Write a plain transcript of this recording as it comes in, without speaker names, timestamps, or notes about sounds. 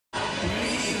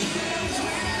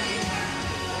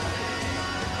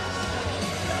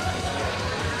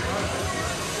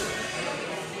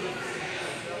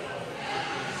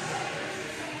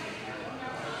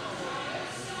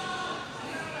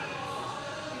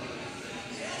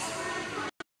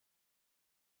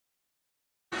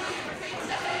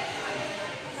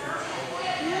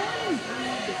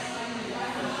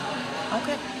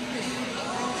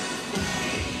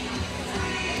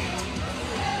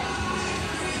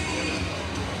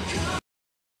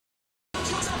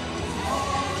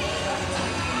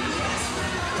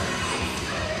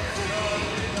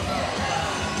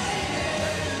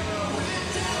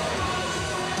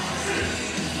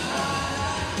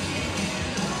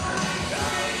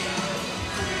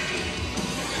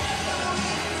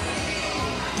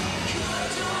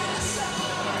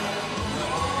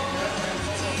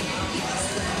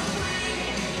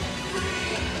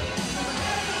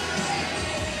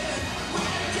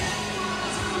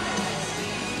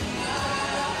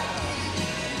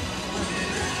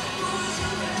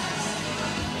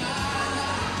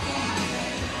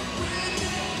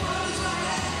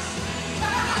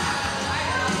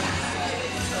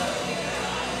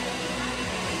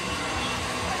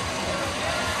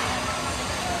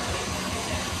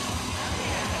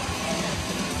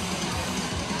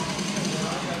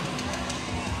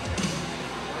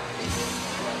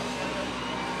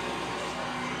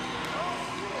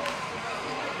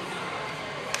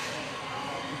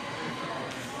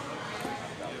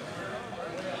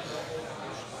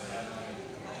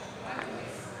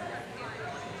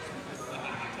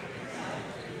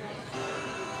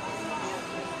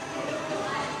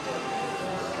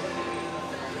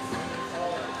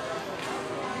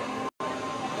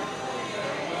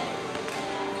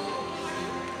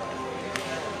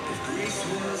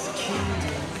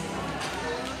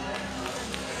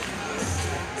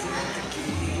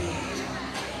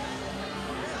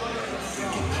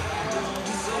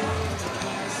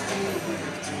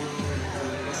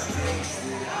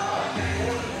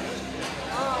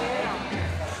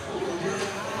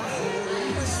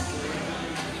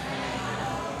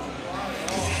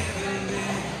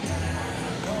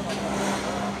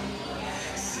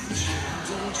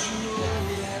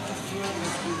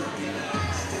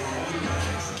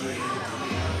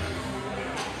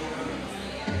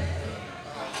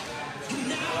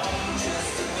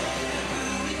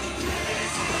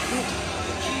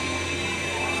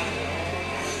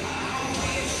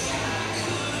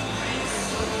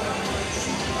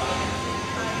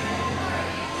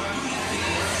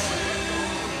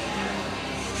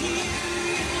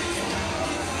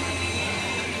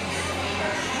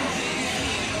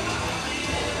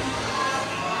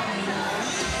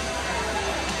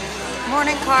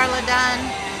Morning, Carla Dunn.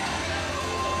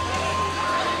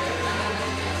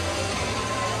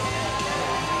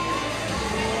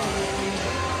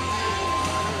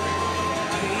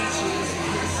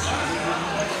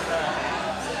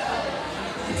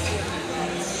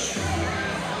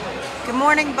 Good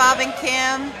morning, Bob and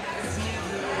Kim.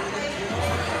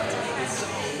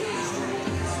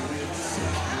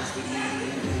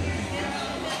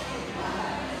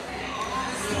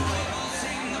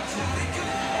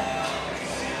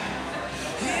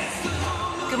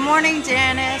 Good morning,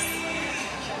 Janice.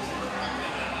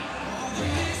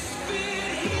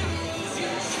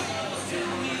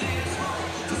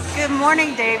 Good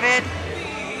morning, David.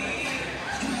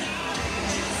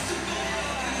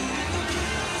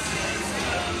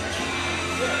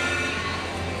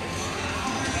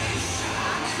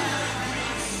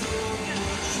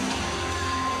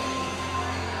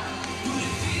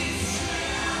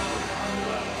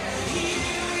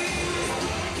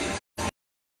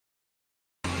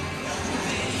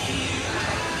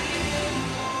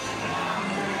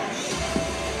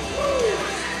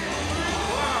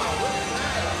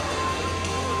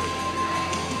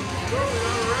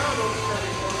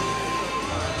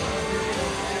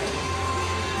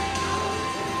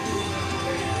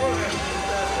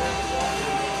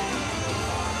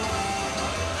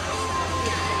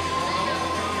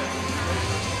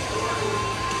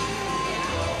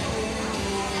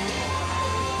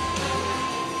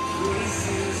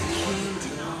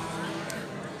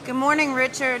 Good morning,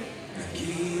 Richard.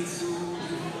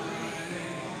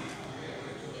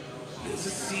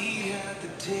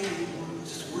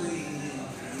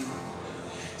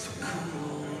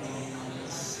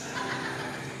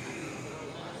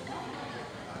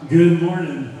 Good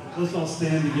morning. Let's all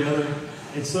stand together.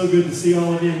 It's so good to see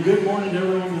all of you. And good morning to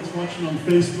everyone that's watching on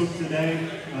Facebook today.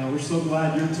 We're so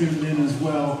glad you're tuned in as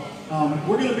well.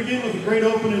 We're going to begin with a great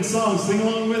opening song. Sing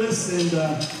along with us, and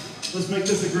let's make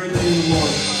this a great day in the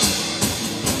Lord.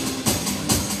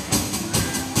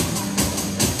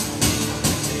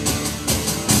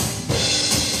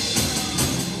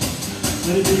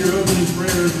 Let it be your opening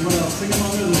prayer as well. Sing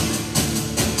along with us.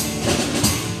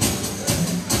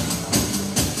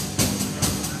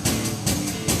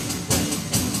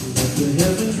 Let the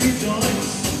heavens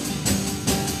rejoice.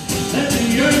 Let the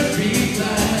earth be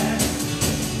glad.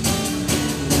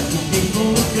 Let the people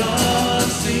of God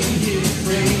sing His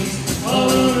praise all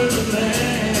over the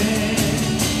land.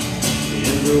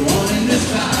 Everyone in this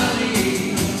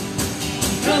valley,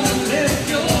 come and lift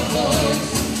your voice.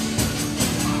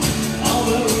 All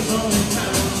those on the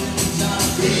mountains,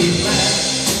 be glad.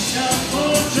 Shout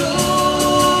for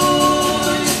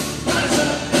joy. Rise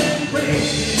up and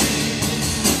praise Him.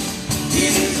 He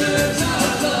deserves our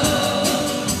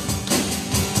love.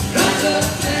 Rise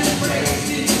up and praise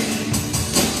Him.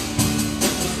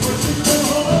 Let's worship the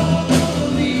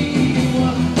Holy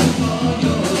One with all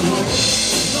your heart,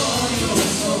 with all your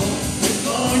soul, with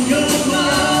all your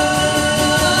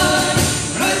mind.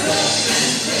 Rise up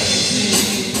and praise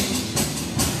Him.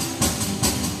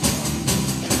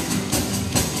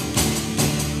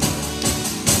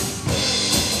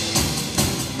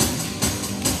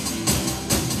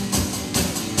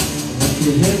 Let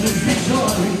the heavens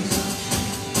rejoice.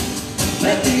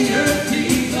 Let the earth be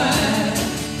glad.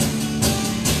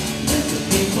 Let the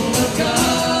people of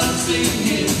God sing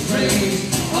His praise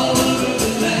all over the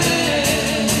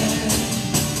land.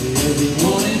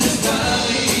 Everyone in this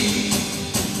valley,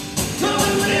 come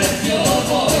and lift your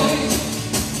voice.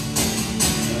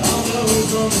 All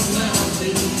those on the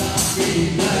mountains, be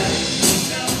glad.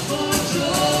 Shout for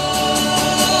joy.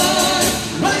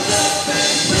 Rise up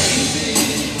and praise Him.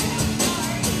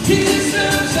 He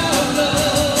deserves our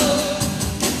love.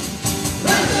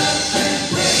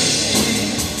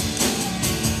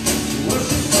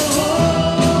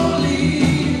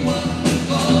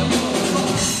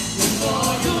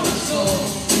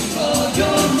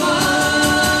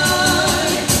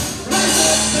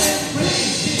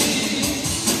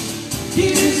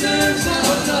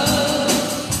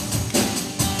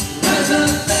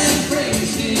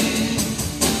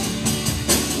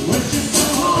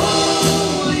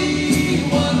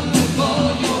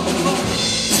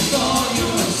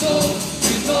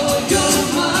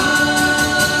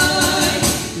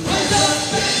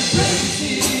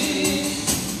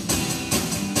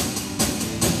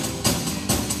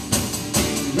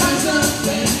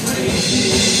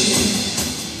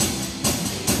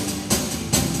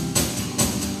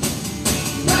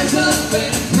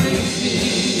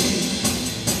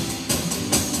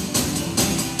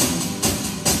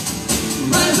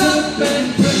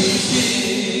 and praise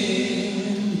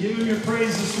Him. Give Him your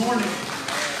praise this morning.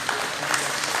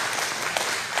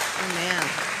 Amen.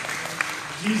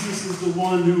 Jesus is the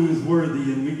one who is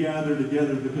worthy, and we gather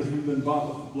together because we've been bought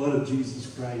with the blood of Jesus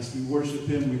Christ. We worship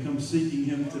Him. We come seeking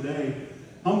Him today.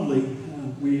 Humbly,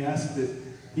 we ask that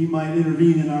He might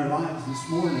intervene in our lives this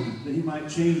morning, that He might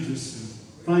change us and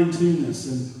fine-tune us.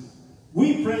 And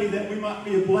we pray that we might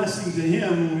be a blessing to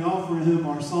Him when we offer Him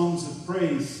our songs of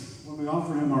praise, when we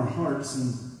offer Him our hearts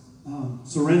and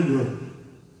surrender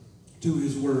to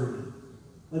His Word.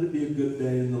 Let it be a good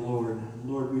day in the Lord.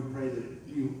 Lord, we pray that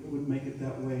You would make it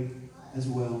that way as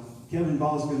well. Kevin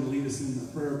Ball is going to lead us in a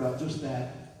prayer about just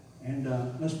that. And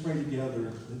let's pray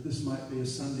together that this might be a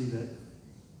Sunday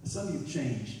of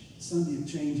change. A Sunday of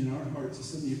change in our hearts. A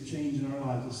Sunday of change in our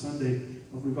lives. A Sunday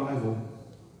of revival.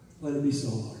 Let it be so,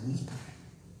 Lord. Let's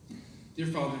pray. Dear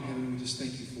Father in heaven, we just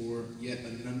thank You for yet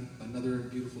another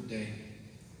beautiful day.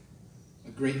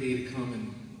 A great day to come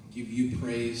and give You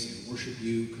praise and worship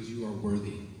You because You are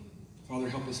worthy. Father,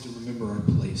 help us to remember our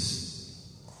place.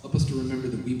 Help us to remember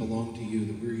that we belong to You,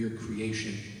 that we're Your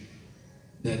creation,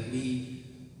 that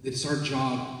it's our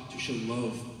job to show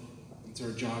love. It's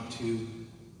our job to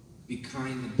be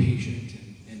kind and patient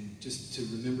and just to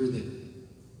remember that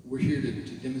we're here to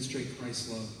demonstrate Christ's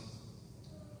love.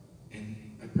 And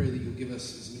I pray that You'll give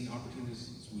us as many opportunities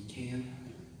as we can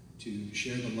to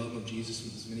share the love of Jesus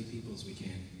with as many people as we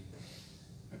can.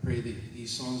 I pray that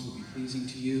these songs will be pleasing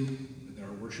to You, that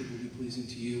our worship will be pleasing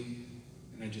to You.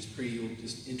 And I just pray You'll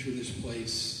just enter this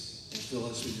place and fill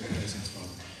us with Your presence,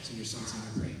 Father. It's in Your Son's name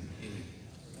I pray. Amen.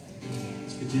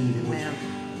 Let's continue to worship.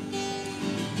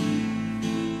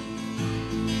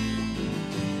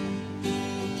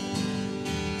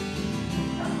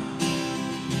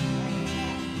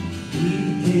 He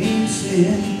became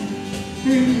sin,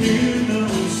 who knew no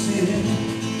sin,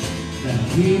 that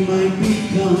He might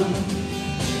become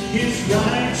His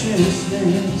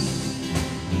righteousness.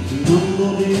 He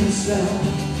humbled Himself,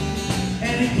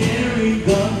 and He carried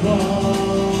the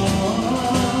cross.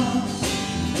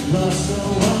 Love so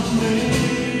amazing,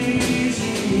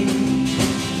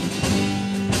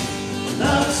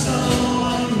 love so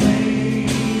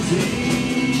amazing,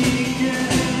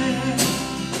 yeah.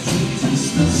 Jesus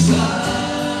Messiah,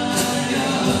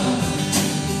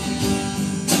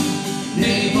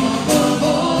 name above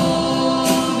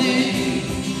all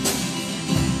names,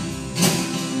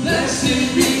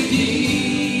 blessed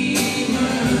Redeemer,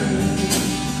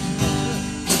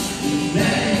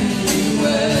 Emmanuel,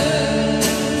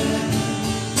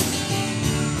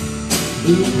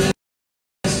 who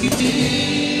rescued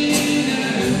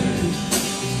sinners,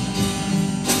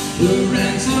 the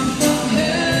ransom from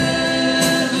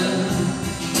heaven,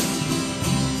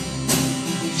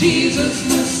 Jesus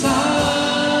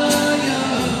Messiah,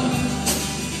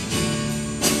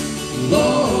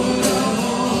 Lord of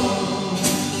all.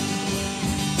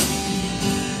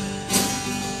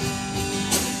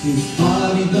 His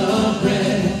body the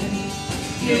bread,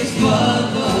 His blood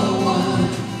the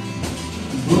wine,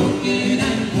 broken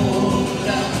and poured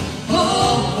out,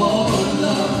 all for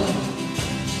love.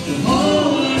 The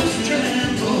whole earth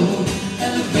trembled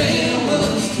and the veil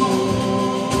was torn.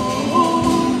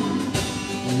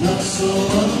 Love so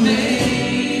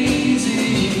amazing,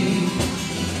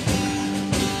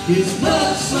 His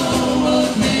love so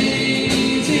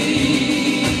amazing,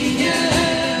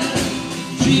 yeah.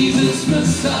 Jesus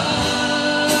Messiah,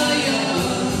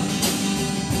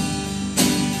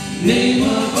 name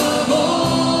above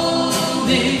all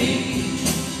names,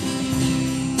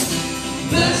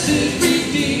 blessed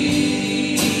Redeemer,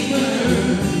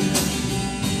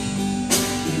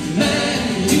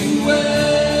 Emmanuel,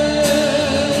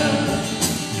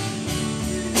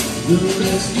 the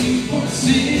rescue for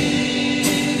sinners,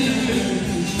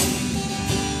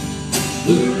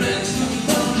 the ransom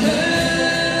from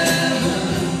heaven,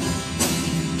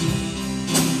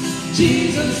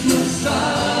 Jesus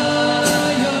Messiah,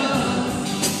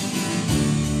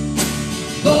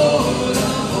 Lord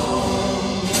of all.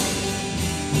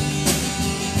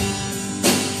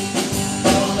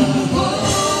 All our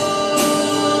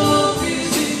hope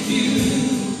is in You.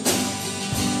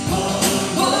 All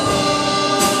our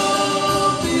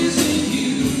hope is in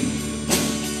You.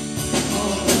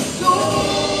 All the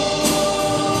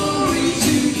glory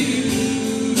to You,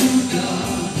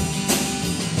 God,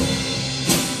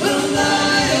 the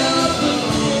light of the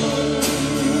world.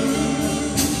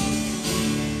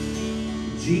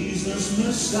 Jesus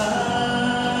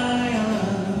Messiah,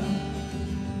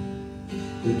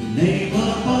 the name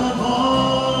above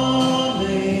all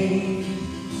names,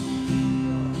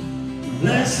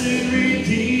 blessed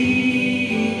Redeemer,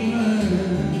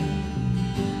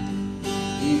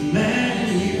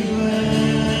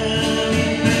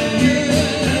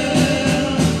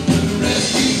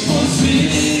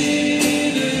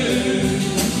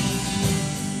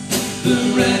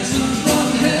 ransom from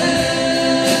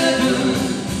heaven,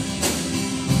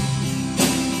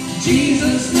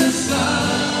 Jesus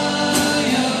Messiah,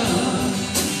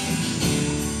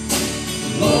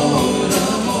 Lord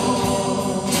of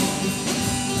all.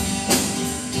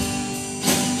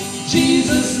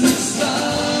 Jesus Messiah,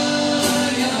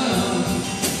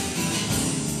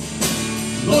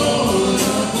 Lord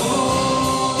of all.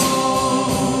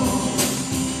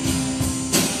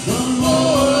 The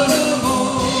Lord of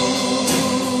all.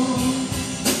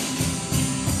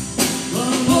 The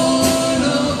Lord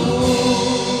of all.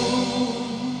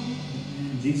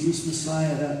 Jesus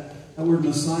Messiah, that word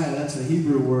Messiah, that's a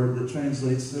Hebrew word that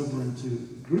translates over into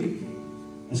Greek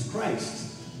as Christ.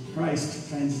 Christ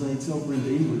translates over into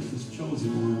English as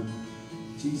chosen one.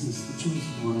 Jesus, the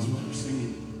chosen one, is what we're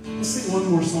singing. Let's sing one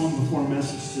more song before our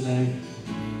message today.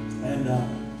 And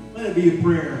let it be a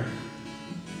prayer.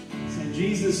 Say,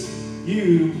 Jesus,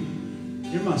 you're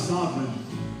my sovereign.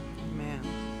 Amen.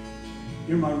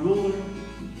 You're my ruler.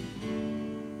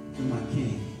 You're my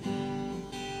king.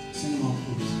 Sing them all,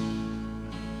 please.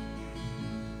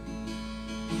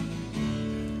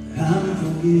 I'm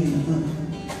forgiven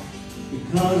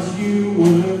because you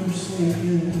were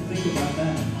forsaken. Think about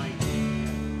that.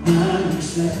 I'm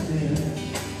accepted.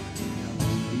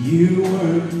 You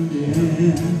were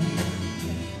condemned.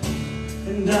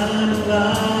 And I'm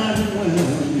alive and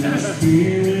well. Your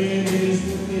spirit is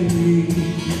within me.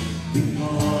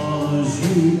 Because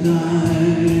you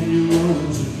died and you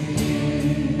rose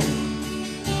again.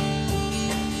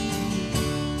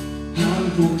 I'm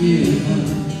forgiven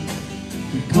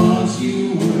because you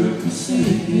were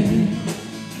forsaken.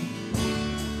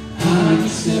 I'm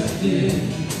accepted,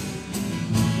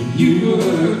 and you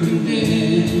were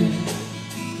condemned.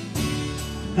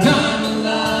 I'm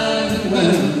alive and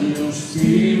well, your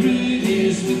spirit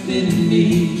is within me.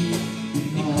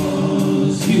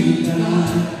 Because you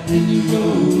died and you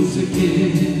rose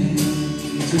again.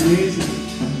 It's amazing.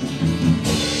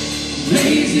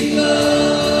 Amazing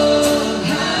love,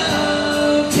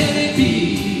 how can it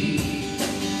be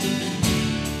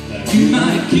that you,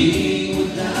 my King,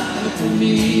 would die for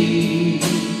me?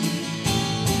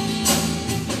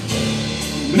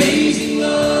 Amazing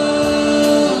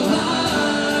love,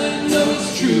 I know it's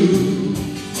true,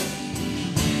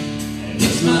 and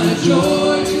it's my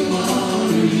joy to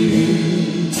honor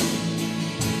you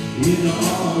in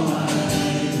all I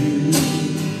do,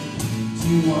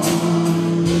 to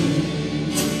honor you.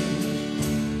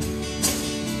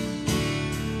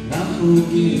 I'm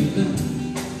forgiven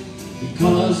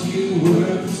because you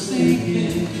were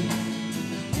forsaken.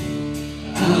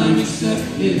 I'm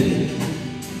accepted,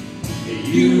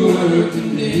 you were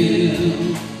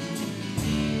condemned.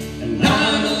 And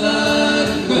I'm alive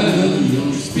and well,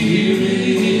 your spirit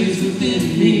is within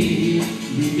me.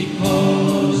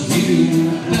 Because you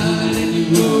died and you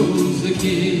rose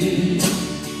again.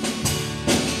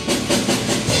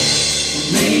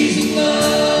 Amazing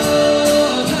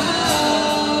love,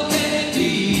 how can it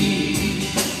be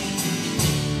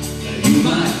that you,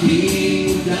 my King,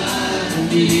 would die for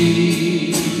me?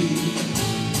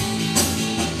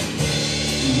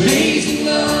 Amazing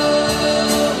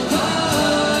love, I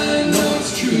know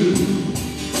it's true,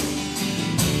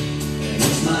 and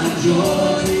it's my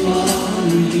joy to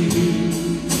honor you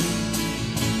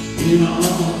in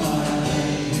all I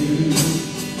do.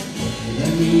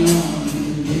 Let me honor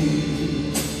you.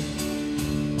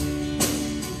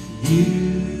 You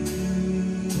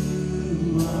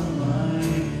are my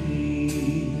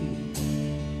King.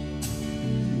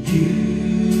 You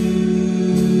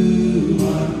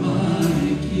are my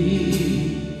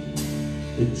King.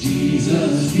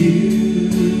 Jesus, you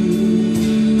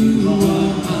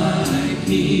are my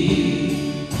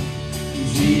King.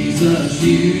 Jesus,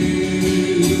 you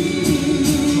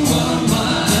are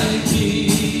my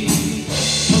King.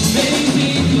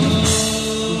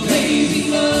 Amazing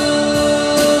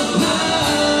love,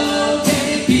 how can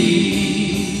it be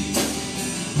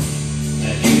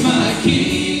that you, my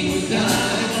King, would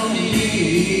die for me?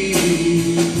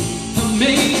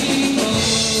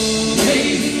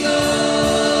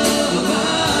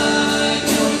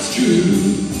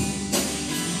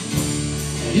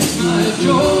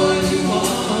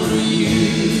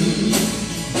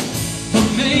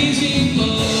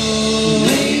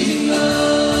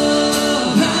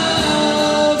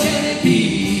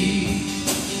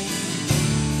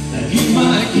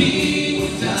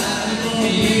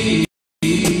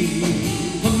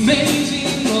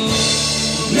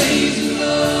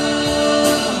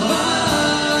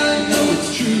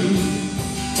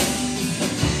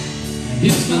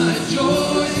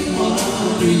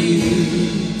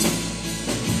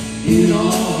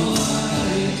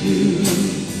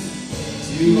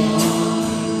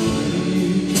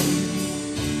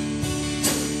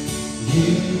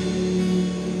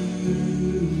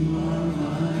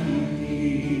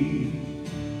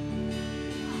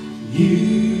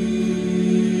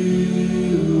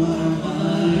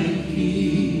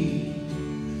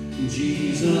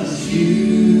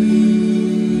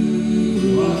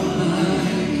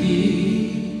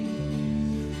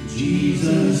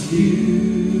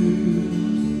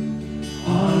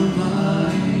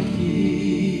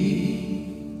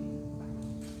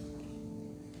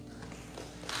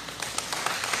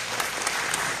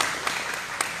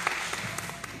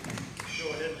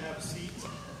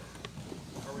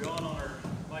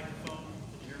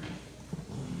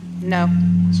 No.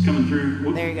 It's coming through.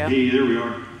 Whoop. There you go. Hey, there we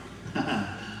are.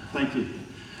 Thank you.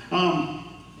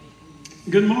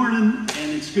 Good morning,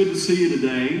 and it's good to see you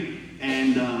today.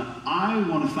 And I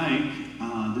want to thank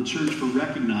the church for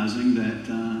recognizing that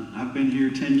I've been here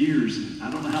 10 years.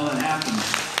 I don't know how that happened.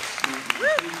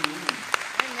 Amen.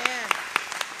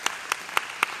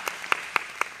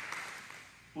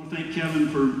 I want to thank Kevin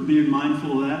for being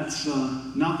mindful of that. It's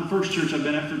not the first church I've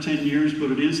been at for 10 years,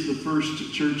 but it is the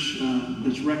first church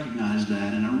that's recognized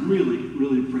that, and I really,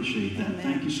 really appreciate that. Amen.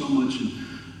 Thank you so much, and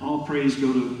all praise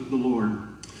go to the Lord.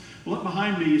 Well, up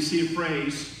behind me, you see a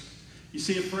phrase. You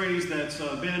see a phrase that's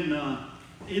been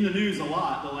in the news a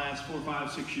lot the last 4,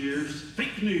 5, 6 years.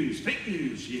 Fake news, fake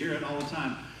news. You hear it all the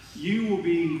time. You will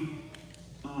be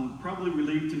probably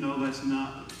relieved to know that's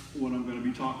not what I'm going to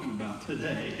be talking about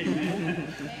today. Amen.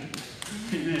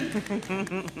 Amen.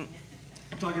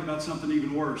 I'm talking about something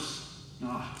even worse.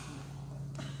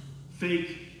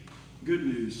 Fake good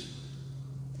news.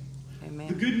 Amen.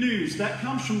 The good news, that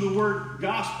comes from the word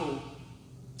gospel.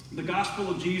 The gospel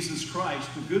of Jesus Christ,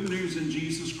 the good news in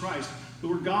Jesus Christ. The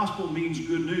word gospel means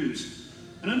good news.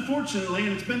 And unfortunately,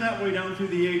 and it's been that way down through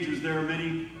the ages, there are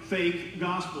many fake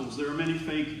gospels. There are many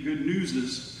fake good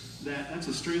newses. That's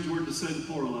a strange word to say the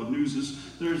plural of, newses.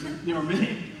 There are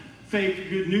many fake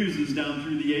good newses down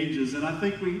through the ages. And I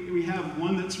think we have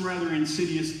one that's rather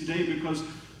insidious today, because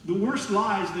the worst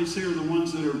lies, they say, are the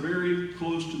ones that are very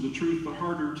close to the truth but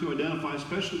harder to identify,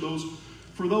 especially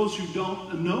for those who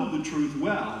don't know the truth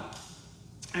well.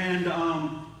 And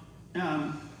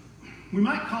we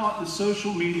might call it the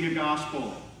social media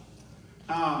gospel.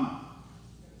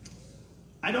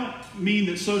 I don't mean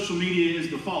that social media is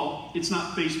the fault. It's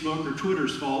not Facebook or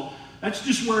Twitter's fault. That's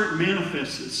just where it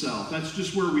manifests itself. That's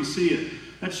just where we see it.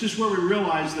 That's just where we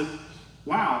realize that,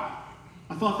 wow,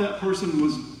 I thought that person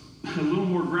was a little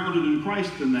more grounded in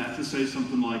Christ than that to say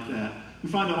something like that. We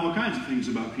find out all kinds of things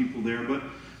about people there, but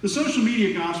the social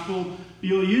media gospel,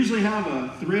 you'll usually have a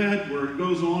thread where it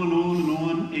goes on and on and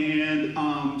on,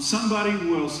 and somebody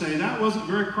will say, that wasn't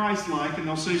very Christ-like, and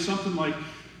they'll say something like,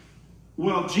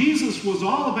 well, Jesus was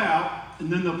all about,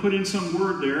 and then they'll put in some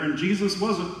word there, and Jesus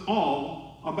wasn't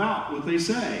all about what they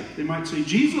say. They might say,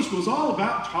 Jesus was all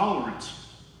about tolerance.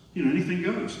 You know, anything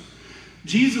goes.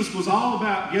 Jesus was all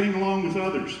about getting along with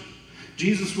others.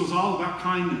 Jesus was all about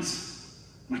kindness.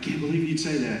 And I can't believe you'd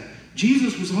say that.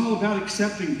 Jesus was all about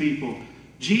accepting people.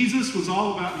 Jesus was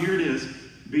all about, here it is,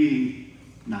 being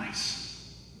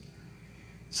nice.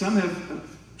 Some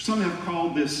have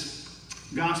called this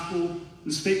gospel,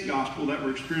 this fake gospel that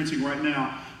we're experiencing right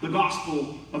now, the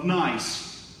gospel of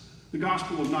nice. The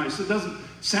gospel of nice. It doesn't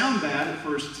sound bad at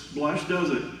first blush, does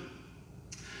it?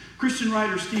 Christian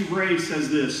writer Steve Ray says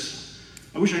this: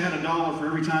 I wish I had $1 for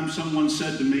every time someone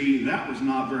said to me, that was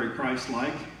not very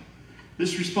Christ-like.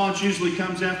 This response usually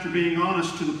comes after being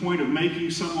honest to the point of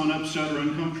making someone upset or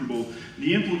uncomfortable.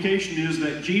 The implication is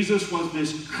that Jesus was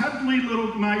this cuddly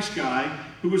little nice guy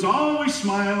who was always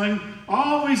smiling,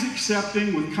 always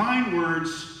accepting with kind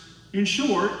words. In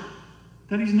short,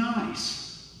 that he's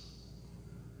nice.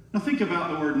 Now think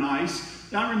about the word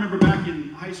nice. I remember back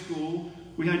in high school,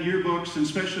 we had yearbooks, and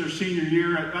especially our senior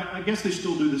year. I guess they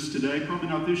still do this today, probably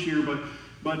not this year,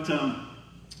 but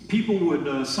people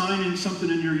would sign in something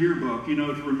in your yearbook, you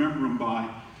know, to remember them by.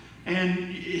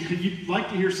 And you'd like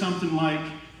to hear something like,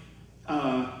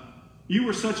 you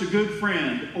were such a good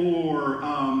friend, or,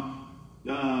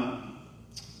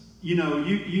 you know,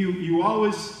 you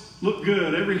always look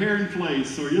good, every hair in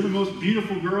place, or you're the most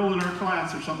beautiful girl in our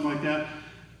class, or something like that.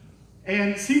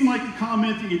 And it seemed like the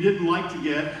comment that you didn't like to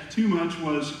get too much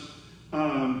was,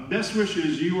 best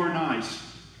wishes, you are nice.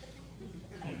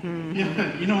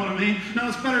 Yeah, you know what I mean? Now,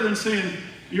 it's better than saying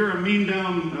you're a mean,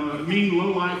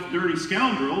 low-life, dirty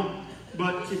scoundrel,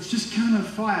 but it's just kind of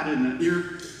flat, isn't it?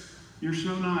 You're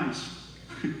so nice.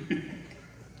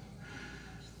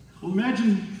 Well,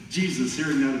 imagine Jesus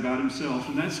hearing that about himself,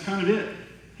 and that's kind of it.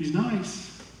 He's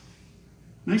nice.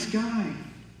 Nice guy.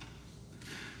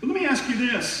 But let me ask you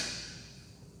this.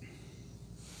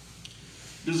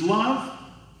 Does love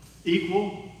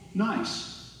equal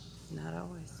nice? Not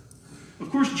always. Of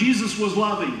course, Jesus was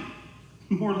loving,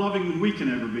 more loving than we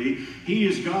can ever be. He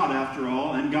is God, after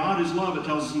all, and God is love, it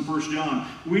tells us in 1 John.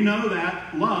 We know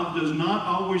that love does not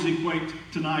always equate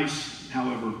to nice,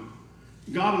 however.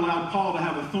 God allowed Paul to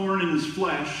have a thorn in his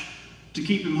flesh to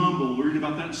keep him humble. We read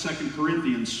about that in 2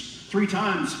 Corinthians. 3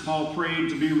 times Paul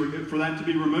prayed for that to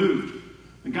be removed.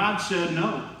 And God said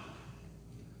no.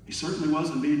 He certainly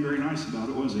wasn't being very nice about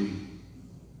it, was he?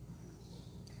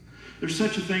 There's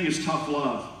such a thing as tough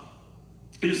love.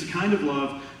 It is the kind of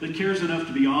love that cares enough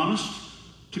to be honest,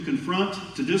 to confront,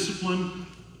 to discipline,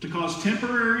 to cause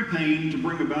temporary pain to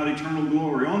bring about eternal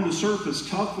glory. On the surface,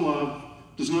 tough love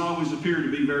does not always appear to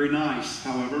be very nice,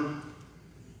 however.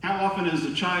 How often as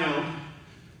a child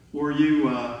were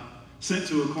you sent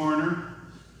to a corner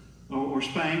or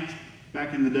spanked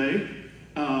back in the day?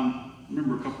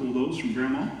 Remember a couple of those from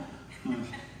Grandma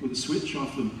with a switch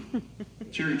off the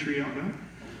cherry tree out back.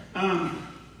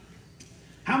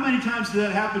 How many times did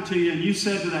that happen to you and you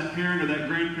said to that parent or that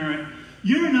grandparent,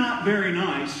 "You're not very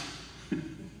nice"?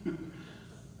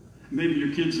 Maybe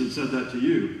your kids have said that to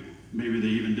you. Maybe they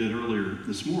even did earlier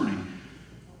this morning.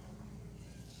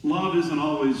 Love isn't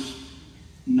always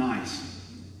nice.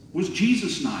 Was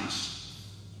Jesus nice?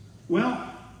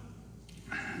 Well,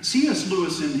 C.S.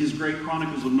 Lewis in his great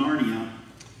Chronicles of Narnia,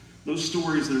 those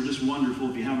stories that are just wonderful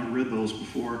if you haven't read those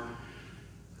before,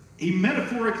 he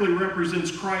metaphorically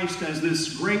represents Christ as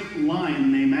this great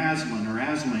lion named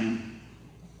Aslan.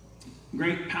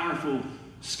 Great, powerful,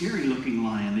 scary-looking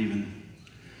lion even.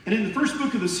 And in the first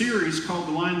book of the series, called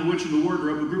The Lion, the Witch, and the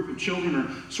Wardrobe, a group of children are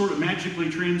sort of magically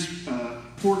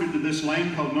transported to this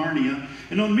land called Narnia.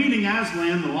 And on meeting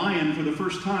Aslan, the lion, for the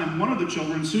first time, one of the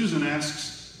children, Susan,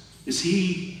 asks, Is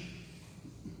he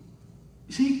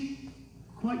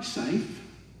quite safe?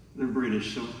 They're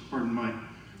British, so pardon my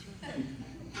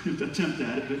attempt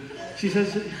at it. But she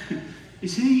says,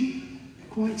 "Is he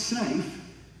quite safe?"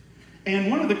 And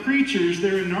one of the creatures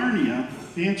there in Narnia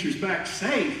answers back,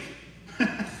 "Safe?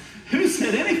 Who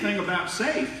said anything about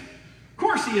safe? Of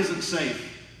course he isn't safe,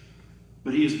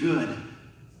 but he is good."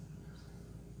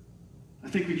 I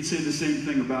think we could say the same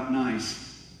thing about nice.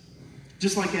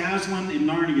 Just like Aslan in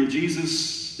Narnia,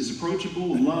 Jesus is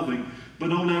approachable and loving, but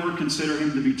don't ever consider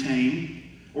him to be tame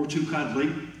or too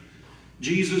cuddly.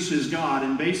 Jesus is God,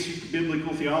 and basic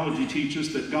biblical theology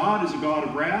teaches that God is a God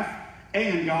of wrath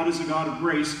and God is a God of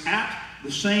grace at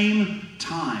the same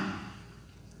time.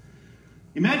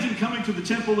 Imagine coming to the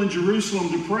temple in Jerusalem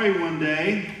to pray one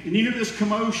day, and you hear this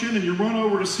commotion, and you run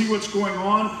over to see what's going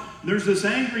on. There's this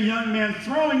angry young man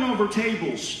throwing over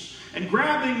tables and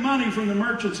grabbing money from the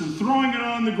merchants and throwing it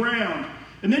on the ground.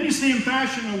 And then you see him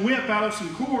fashion a whip out of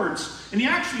some cords, and he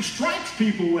actually strikes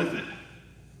people with it.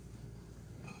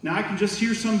 Now I can just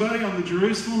hear somebody on the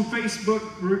Jerusalem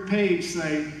Facebook group page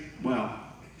say, "Well,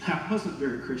 that wasn't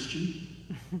very Christian."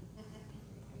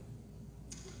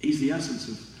 He's the essence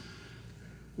of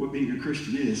what being a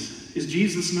Christian is. Is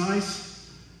Jesus nice?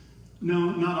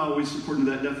 No, not always according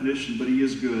to that definition, but he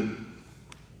is good.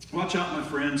 Watch out, my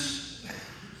friends.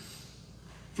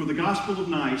 For the gospel of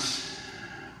nice,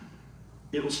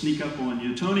 it will sneak up on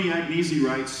you. Tony Agnesi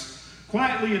writes,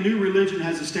 "Quietly, a new religion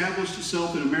has established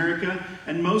itself in America,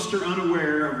 and most are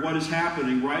unaware of what is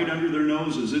happening right under their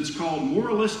noses. It's called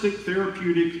moralistic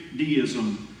therapeutic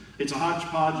deism. It's a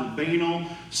hodgepodge of banal,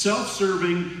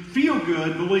 self-serving,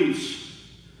 feel-good beliefs.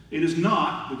 It is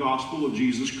not the gospel of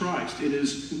Jesus Christ. It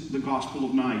is the gospel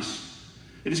of nice.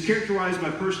 It is characterized by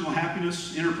personal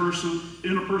happiness,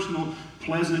 interpersonal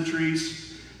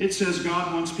pleasantries. It says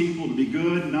God wants people to be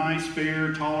good, nice,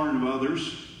 fair, tolerant of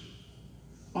others.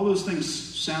 All those things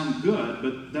sound good,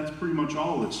 but that's pretty much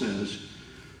all it says.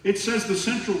 It says the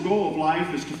central goal of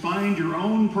life is to find your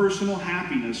own personal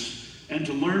happiness and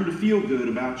to learn to feel good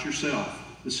about yourself.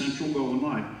 The central goal in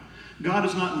life. God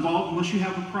is not involved unless you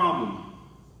have a problem.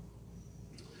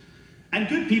 And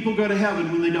good people go to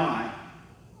heaven when they die.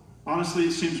 Honestly,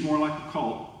 it seems more like a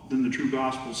cult than the true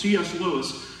gospel. C.S.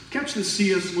 Lewis, catch this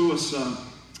C.S. Lewis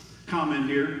comment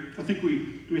here. I think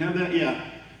do we have that? Yeah.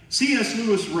 C.S.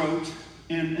 Lewis wrote,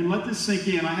 and let this sink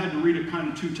in. I had to read it kind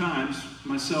of 2 times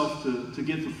myself to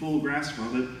get the full grasp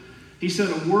of it. He said,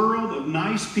 "A world of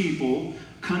nice people,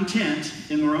 content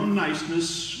in their own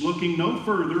niceness, looking no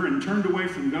further and turned away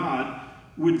from God,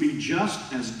 would be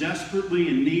just as desperately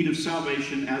in need of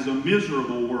salvation as a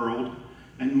miserable world,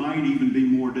 and might even be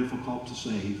more difficult to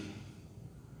save."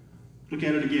 Look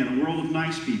at it again. A world of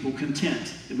nice people,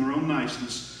 content in their own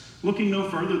niceness, looking no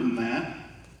further than that,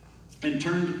 and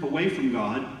turned away from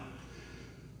God,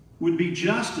 would be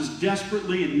just as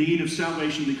desperately in need of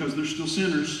salvation, because they're still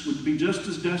sinners, would be just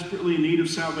as desperately in need of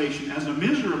salvation as a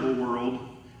miserable world,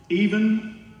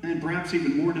 even, and perhaps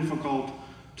even more difficult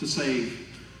to save.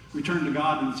 We turn to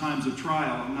God in the times of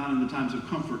trial, and not in the times of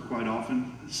comfort quite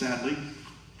often, sadly.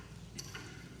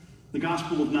 The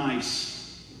gospel of nice.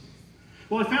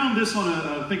 Well, I found this on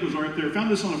I think it was right there, I found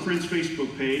this on a friend's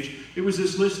Facebook page. It was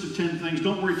this list of 10 things.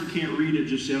 Don't worry if you can't read it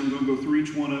just yet. I'm going to go through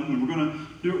each one of them, and we're going to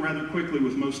do it rather quickly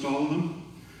with most all of them.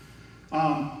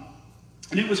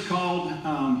 And it was called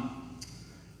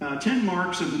 10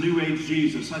 Marks of the New Age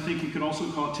Jesus. I think you could also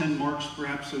call it 10 Marks,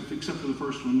 perhaps, except for the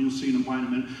first one. You'll see them in a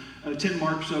minute. 10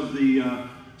 Marks of the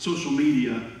social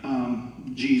media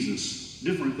Jesus,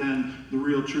 different than the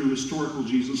real, true, historical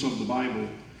Jesus of the Bible.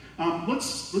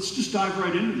 Let's just dive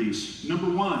right into these. Number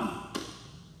one,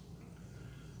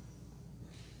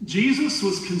 Jesus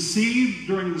was conceived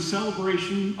during the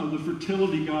celebration of the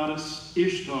fertility goddess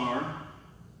Ishtar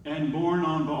and born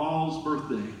on Baal's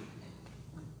birthday.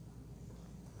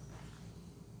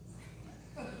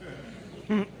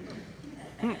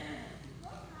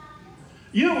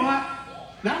 You know what?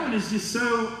 That one is just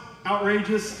so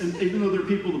outrageous, and even though there are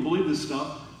people that believe this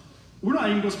stuff, we're not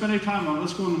even going to spend any time on it.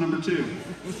 Let's go on to number two.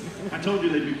 I told you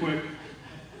they'd be quick.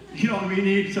 You know what I mean? I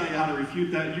need to tell you how to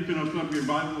refute that. You can open up your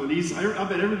Bible and easy. I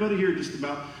bet everybody here just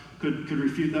about could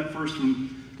refute that first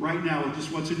one right now with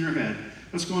just what's in your head.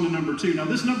 Let's go on to number two. Now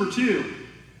this number two,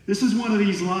 this is one of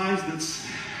these lies that's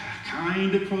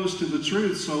kind of close to the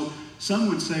truth. So some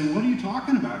would say, what are you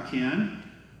talking about, Ken?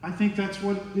 I think that's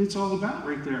what it's all about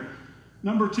right there.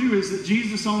 Number two is that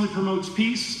Jesus only promotes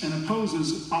peace and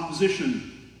opposes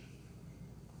opposition.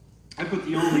 I put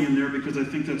the only in there because I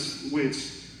think that's the way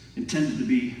it's intended to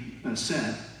be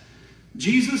said.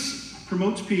 Jesus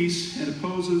promotes peace and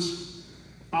opposes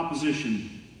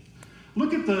opposition.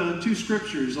 Look at the two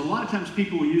scriptures. A lot of times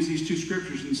people will use these two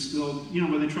scriptures and still,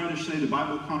 when they try to say the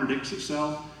Bible contradicts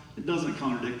itself, it doesn't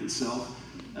contradict itself.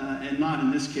 And not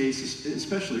in this case,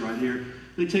 especially right here.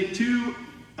 They take two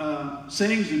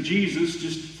sayings of Jesus,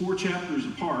 just 4 chapters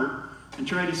apart, and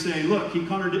try to say, look,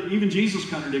 even Jesus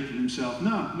contradicted himself.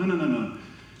 No.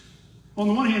 On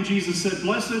the one hand, Jesus said,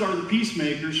 blessed are the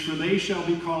peacemakers, for they shall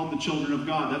be called the children of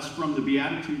God. That's from the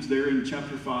Beatitudes there in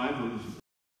chapter 5 of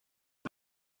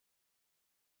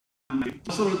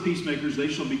blessed are the peacemakers, they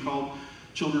shall be called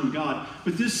children of God.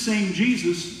 But this same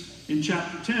Jesus, in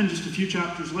chapter 10, just a few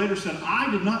chapters later, said, I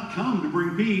did not come to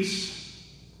bring peace,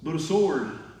 but a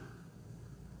sword.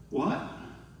 What?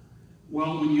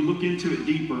 Well, when you look into it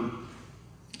deeper,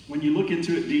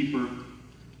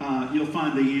 you'll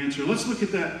find the answer. Let's look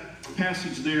at that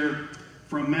passage there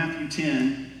from Matthew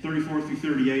 10, 34 through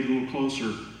 38, a little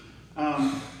closer.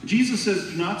 Jesus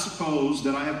says, do not suppose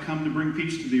that I have come to bring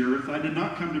peace to the earth. I did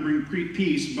not come to bring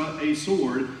peace, but a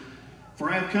sword. For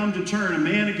I have come to turn a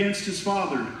man against his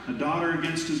father, a daughter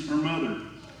against her mother,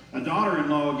 a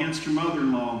daughter-in-law against her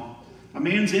mother-in-law. A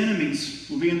man's enemies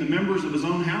will be in the members of his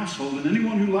own household, and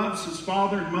anyone who loves his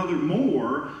father and mother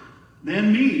more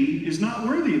than me is not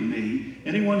worthy of me.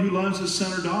 Anyone who loves his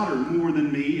son or daughter more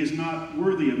than me is not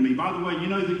worthy of me. By the way, you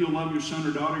know that you'll love your son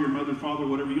or daughter, your mother, father,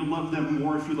 whatever. You'll love them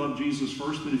more if you love Jesus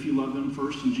first than if you love them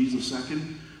first and Jesus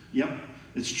second. Yep,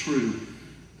 it's true.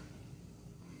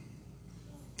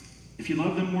 If you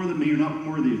love them more than me, you're not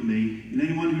worthy of me. And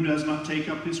anyone who does not take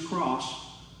up his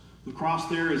cross, the cross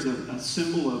there is a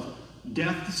symbol of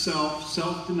death to self,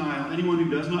 self-denial. Anyone who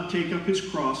does not take up his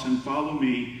cross and follow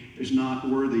me is not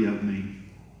worthy of me.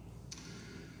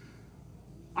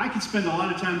 I could spend a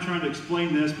lot of time trying to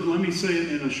explain this, but let me say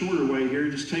it in a shorter way here,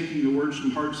 just taking the words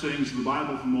from Hard Sayings of the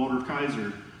Bible from Walter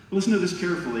Keifer. Listen to this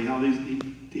carefully, how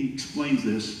he explains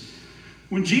this.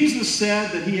 When Jesus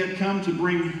said that he had come to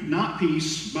bring not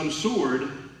peace, but a sword,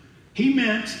 he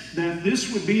meant that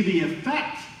this would be the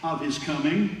effect of his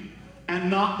coming and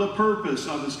not the purpose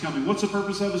of his coming. What's the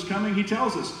purpose of his coming? He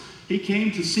tells us. He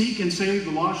came to seek and save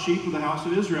the lost sheep of the house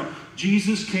of Israel.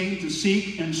 Jesus came to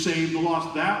seek and save the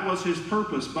lost. That was his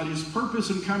purpose. But his purpose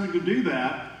in coming to do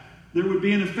that, there would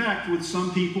be an effect with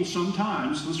some people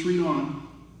sometimes. Let's read on.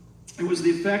 It was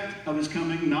the effect of his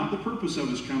coming, not the purpose of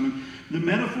his coming. The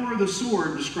metaphor of the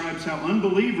sword describes how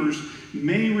unbelievers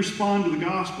may respond to the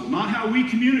gospel, not how we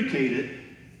communicate it.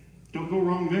 Don't go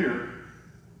wrong there.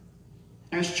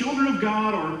 As children of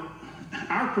God,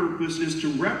 our purpose is to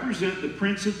represent the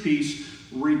Prince of Peace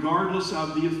regardless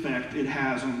of the effect it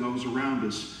has on those around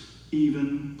us,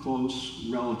 even close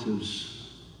relatives.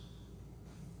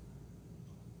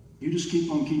 You just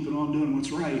keep on keeping on doing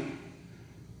what's right.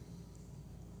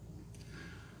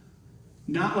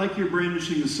 Not like you're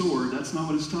brandishing a sword. That's not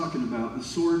what it's talking about. The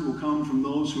sword will come from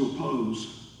those who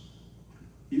oppose.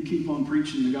 You keep on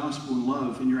preaching the gospel in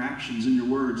love in your actions, in your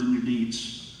words, in your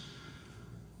deeds.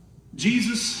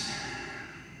 Jesus,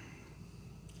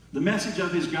 the message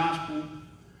of his gospel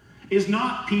is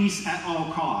not peace at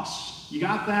all costs. You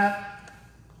got that?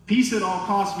 Peace at all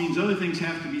costs means other things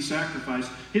have to be sacrificed.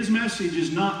 His message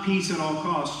is not peace at all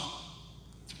costs.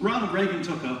 Ronald Reagan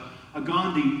took a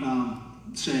Gandhi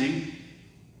saying,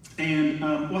 and,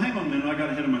 well, hang on a minute, I got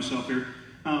ahead of myself here.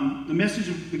 The message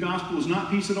of the gospel is not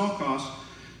peace at all costs.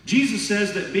 Jesus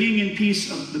says that being in peace,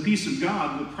 the peace of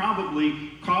God, will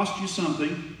probably cost you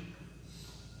something.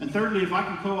 And thirdly, if I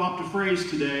can co-opt a phrase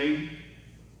today,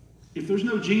 if there's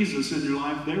no Jesus in your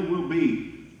life, there will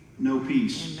be no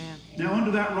peace. Amen. Now,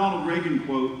 under that Ronald Reagan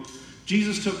quote,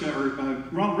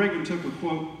 Ronald Reagan took a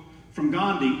quote from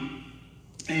Gandhi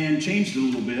and changed it a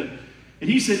little bit. And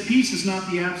he said, peace is not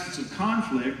the absence of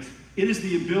conflict. It is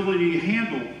the ability to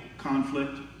handle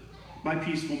conflict by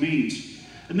peaceful means.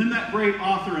 And then that great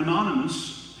author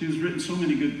Anonymous, who's written so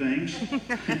many good things,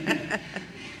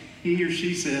 he or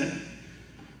she said,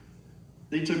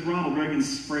 they took Ronald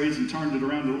Reagan's phrase and turned it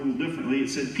around a little differently. It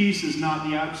said, peace is not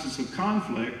the absence of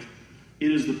conflict.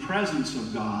 It is the presence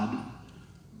of God,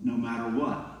 no matter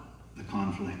what the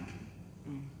conflict.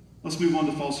 Let's move on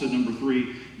to falsehood number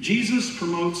 3. Jesus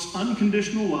promotes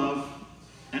unconditional love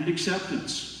and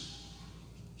acceptance.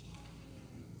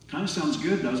 Kind of sounds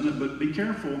good, doesn't it? But be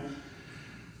careful.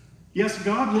 Yes,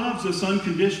 God loves us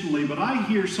unconditionally, but I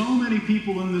hear so many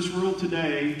people in this world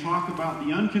today talk about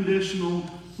the unconditional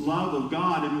love of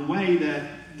God in a way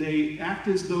that they act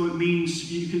as though it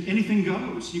means anything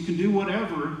goes. You can do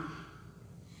whatever.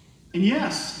 And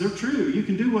yes, they're true. You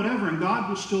can do whatever, and God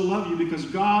will still love you because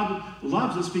God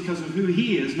loves us because of who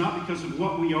He is, not because of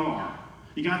what we are.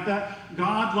 You got that?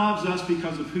 God loves us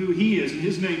because of who He is and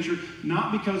His nature,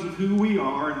 not because of who we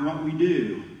are and what we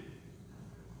do.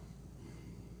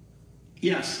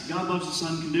 Yes, God loves us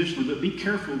unconditionally, but be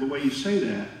careful the way you say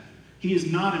that. He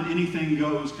is not an anything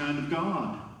goes kind of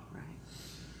God. Right.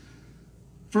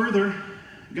 Further,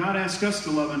 God asks us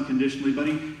to love unconditionally, but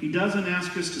He doesn't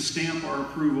ask us to stamp our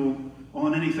approval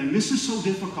on anything. This is so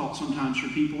difficult sometimes for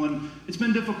people, and it's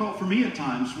been difficult for me at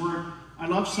times where I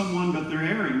love someone, but they're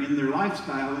erring in their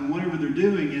lifestyle and whatever they're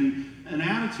doing in an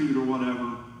attitude or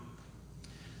whatever.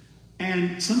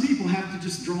 And some people have to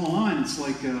just draw a line. It's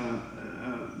like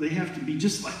they have to be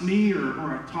just like me or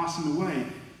I toss them away.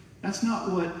 That's not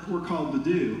what we're called to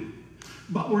do.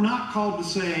 But we're not called to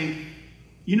say,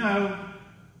 you know,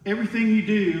 everything you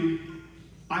do,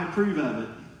 I approve of it.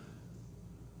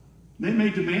 They may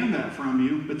demand that from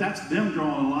you, but that's them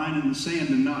drawing a line in the sand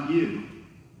and not you.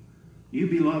 You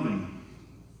be loving.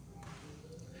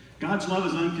 God's love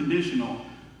is unconditional,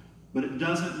 but it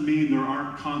doesn't mean there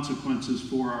aren't consequences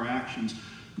for our actions.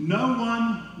 No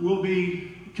one will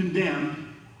be condemned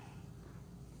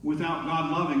without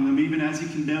God loving them, even as He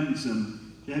condemns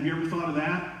them. Have you ever thought of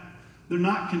that? They're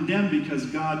not condemned because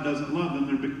God doesn't love them.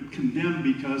 They're condemned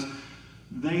because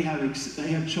they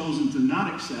have chosen to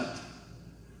not accept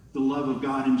the love of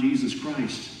God in Jesus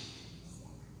Christ.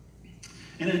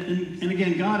 And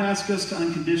again, God asks us to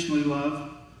unconditionally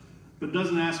love, but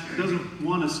doesn't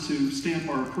want us to stamp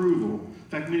our approval. In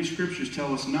fact, many scriptures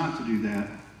tell us not to do that.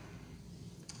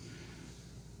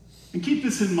 And keep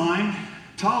this in mind,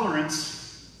 tolerance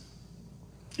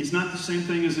is not the same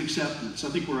thing as acceptance. I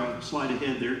think we're a slide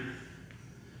ahead there.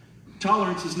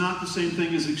 Tolerance is not the same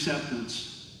thing as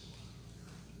acceptance.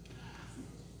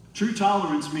 True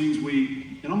tolerance means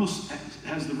it almost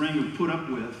has the ring of put up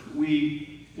with.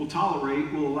 We will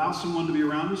tolerate, we'll allow someone to be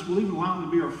around us, we'll even allow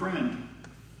them to be our friend.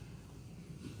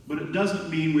 But it doesn't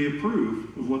mean we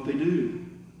approve of what they do.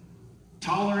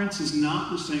 Tolerance is not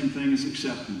the same thing as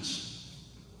acceptance.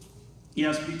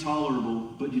 Yes, be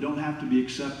tolerable, but you don't have to be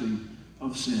accepting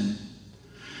of sin.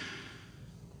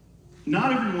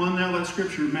 Not everyone, now that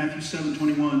scripture in Matthew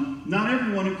 7:21, not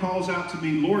everyone who calls out to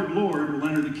me, Lord, Lord, will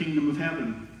enter the kingdom of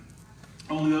heaven.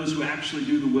 Only those who actually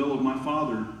do the will of my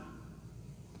Father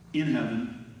in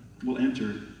heaven will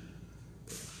enter.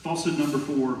 Falsehood number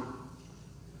 4.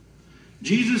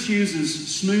 Jesus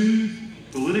uses smooth,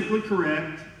 politically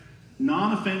correct,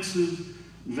 non-offensive,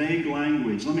 vague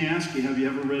language. Let me ask you, have you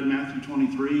ever read Matthew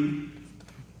 23?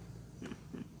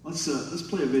 Let's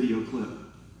play a video clip.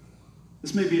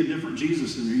 This may be a different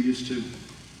Jesus than you're used to.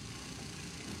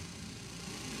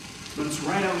 But it's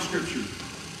right out of Scripture.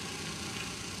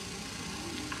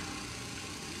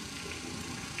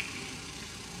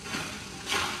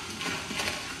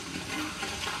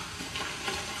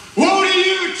 Woe to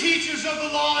you, teachers of the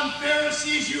law and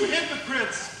Pharisees, you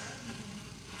hypocrites!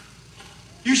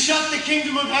 You shut the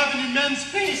kingdom of heaven in men's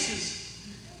faces.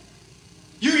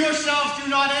 You yourselves do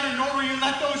not enter, nor will you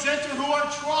let those enter who are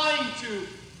trying to.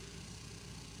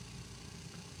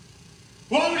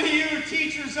 Woe to you,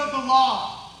 teachers of the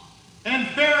law and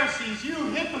Pharisees, you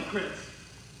hypocrites!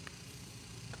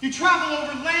 You travel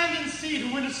over land and sea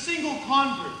to win a single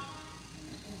convert.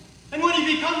 And when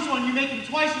he becomes one, you make him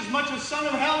twice as much a son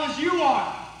of hell as you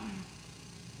are.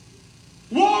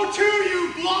 Woe to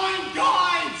you, blind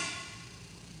guides!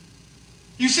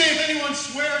 You say if anyone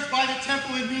swears by the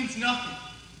temple, it means nothing.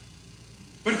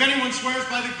 But if anyone swears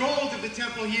by the gold of the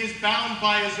temple, he is bound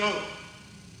by his oath.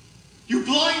 You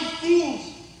blind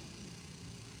fools!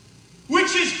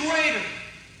 Which is greater,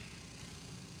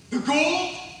 the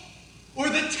gold or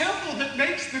the temple that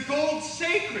makes the gold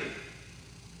sacred.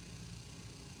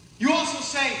 You also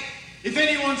say, if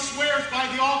anyone swears by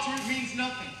the altar, it means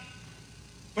nothing.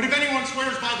 But if anyone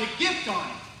swears by the gift on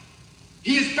it,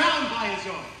 he is bound by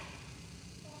his oath.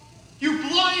 You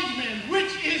blind men,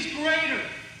 which is greater?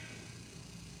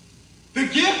 The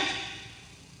gift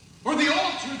or the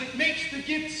altar that makes the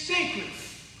gift sacred?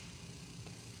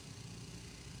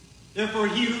 Therefore,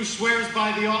 he who swears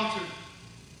by the altar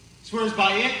swears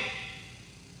by it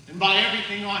and by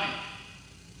everything on it.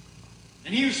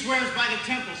 And he who swears by the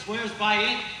temple swears by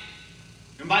it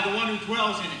and by the one who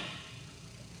dwells in it.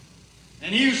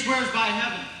 And he who swears by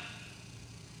heaven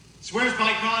swears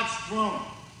by God's throne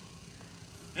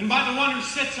and by the one who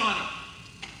sits on it.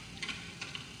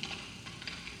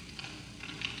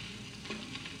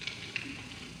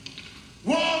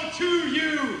 Woe to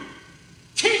you,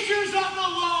 teachers of the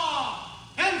law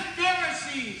and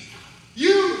Pharisees,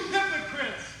 you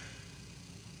hypocrites!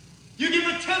 You give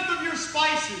a tenth of your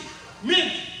spices,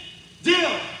 mint,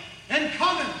 dill, and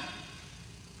cumin,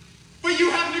 but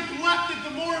you have neglected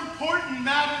the more important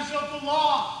matters of the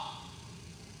law: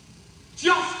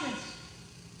 justice,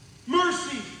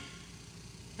 mercy,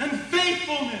 and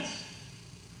faithfulness.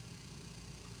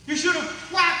 You should have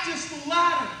practiced the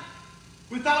latter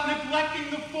without neglecting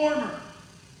the former.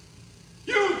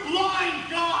 You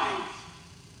blind guides!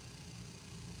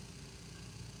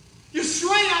 You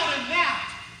strain out a gnat,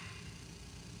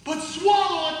 but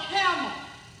swallow a camel.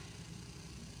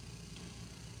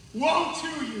 Woe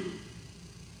to you,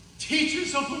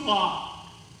 teachers of the law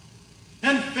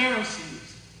and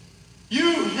Pharisees,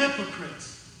 you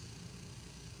hypocrites!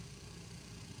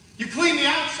 You clean the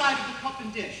outside of the cup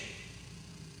and dish,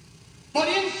 but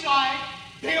inside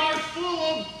they are full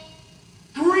of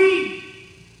greed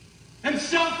and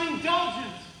self-indulgence.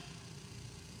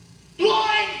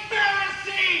 Blind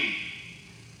Pharisee!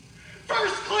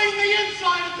 First clean the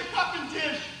inside of the cup and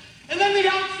dish, and then the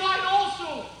outside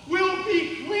also will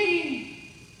be clean.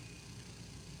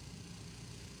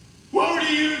 Woe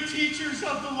to you, teachers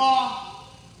of the law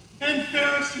and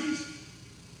Pharisees,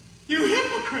 you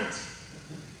hypocrites!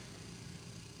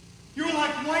 You're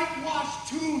like whitewashed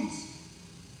tombs,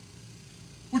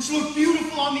 which look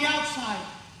beautiful on the outside,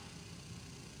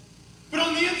 but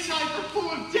on the inside are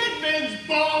full of dead men's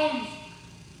bones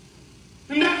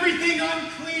and everything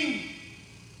unclean.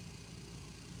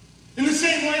 In the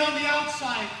same way, on the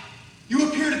outside, you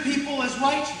appear to people as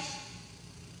righteous,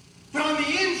 but on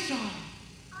the inside,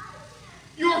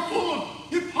 you are full of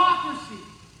hypocrisy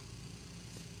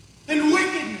and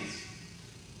wickedness.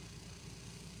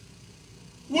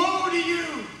 Woe to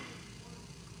you,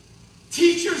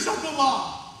 teachers of the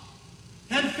law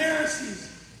and Pharisees,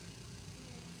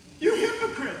 you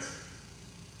hypocrites!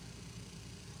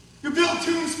 You build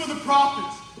tombs for the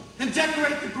prophets and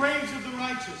decorate the graves of the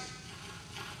righteous.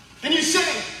 And you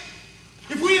say,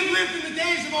 if we had lived in the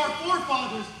days of our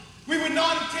forefathers, we would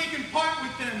not have taken part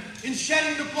with them in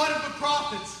shedding the blood of the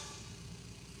prophets.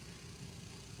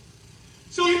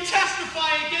 So you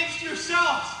testify against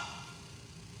yourselves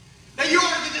that you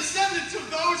are the descendants of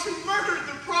those who murdered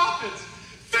the prophets.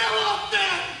 Fill up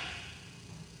then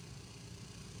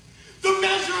the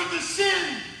measure of the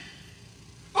sin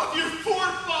of your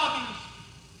forefathers.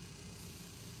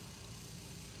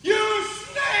 You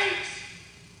snakes!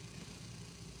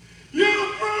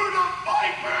 You brood of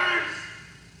vipers!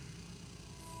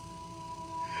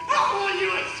 How will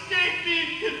you escape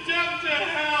being condemned to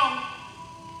hell?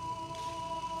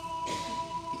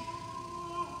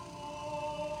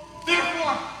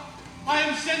 Therefore, I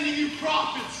am sending you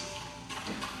prophets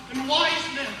and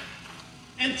wise men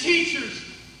and teachers.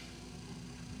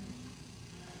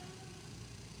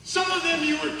 Some of them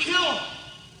you will kill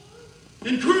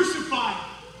and crucify.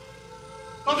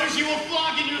 Others you will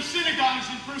flog in your synagogues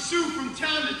and pursue from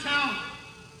town to town.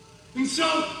 And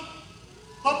so,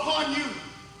 upon you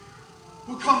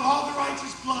will come all the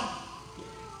righteous blood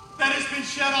that has been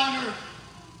shed on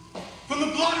earth. From the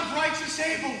blood of righteous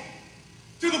Abel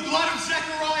to the blood of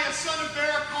Zechariah, son of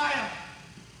Berechiah,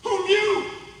 whom you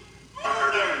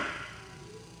murdered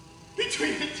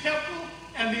between the temple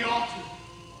and the altar.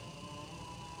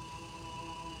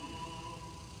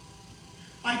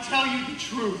 I tell you the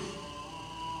truth,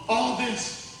 all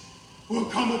this will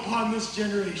come upon this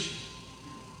generation.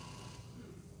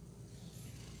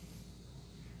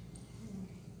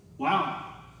 Wow.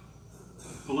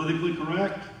 Politically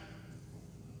correct.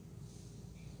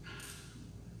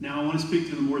 Now I want to speak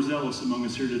to the more zealous among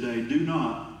us here today. Do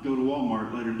not go to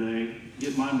Walmart later today,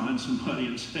 get my mind somebody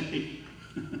and say,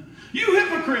 you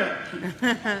hypocrite!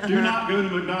 Do not go to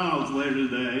McDonald's later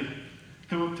today,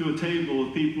 come up to a table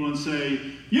of people and say,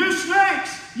 "You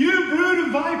snakes! You brood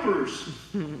of vipers!"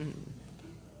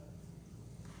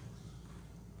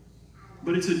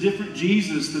 But it's a different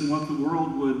Jesus than what the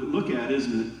world would look at,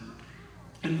 isn't it?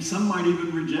 And some might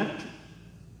even reject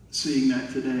seeing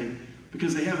that today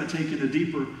because they haven't taken a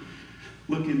deeper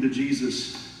look into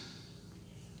Jesus.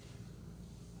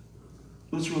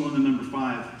 Let's roll into number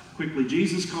 5 quickly.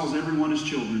 Jesus calls everyone his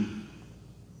children.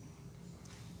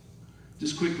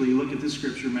 Just quickly, look at this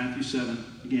scripture, Matthew 7.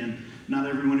 Again, not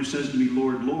everyone who says to me,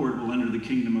 "Lord, Lord," will enter the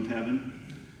kingdom of heaven,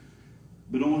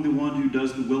 but only the one who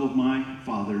does the will of my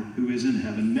Father who is in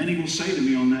heaven. Many will say to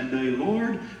me on that day,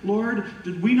 "Lord, Lord,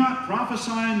 did we not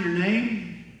prophesy in your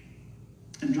name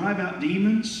and drive out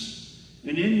demons,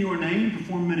 and in your name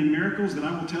perform many miracles?" Then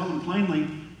I will tell them plainly,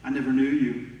 "I never knew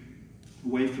you.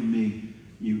 Away from me,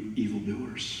 you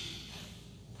evildoers."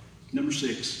 Number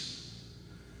 6.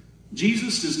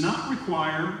 Jesus does not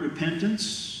require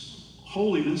repentance,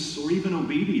 holiness, or even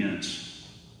obedience.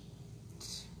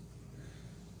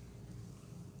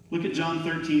 Look at John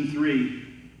 13:3.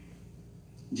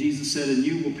 Jesus said, "And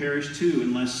you will perish too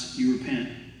unless you repent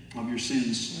of your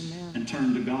sins." Amen. And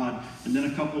turn to God. And then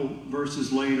a couple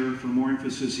verses later, for more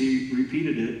emphasis, he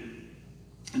repeated it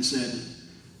and said,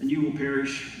 "And you will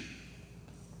perish,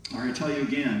 or I tell you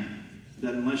again,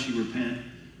 that unless you repent,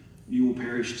 you will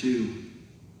perish too."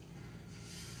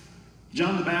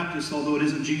 John the Baptist, although it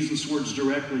isn't Jesus' words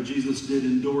directly, Jesus did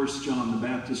endorse John the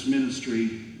Baptist's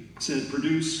ministry, said,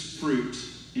 "Produce fruit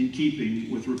in keeping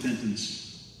with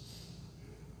repentance."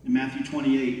 In Matthew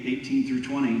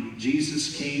 28:18-20,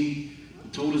 Jesus came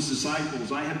and told his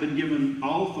disciples, "I have been given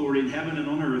all authority in heaven and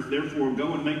on earth. Therefore,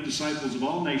 go and make disciples of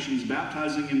all nations,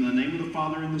 baptizing in the name of the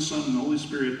Father and the Son and the Holy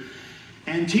Spirit,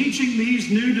 and teaching these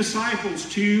new disciples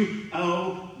to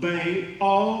obey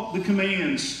all the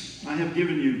commands I have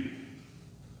given you."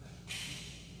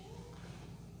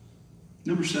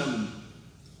 Number 7.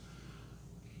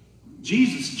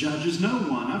 Jesus judges no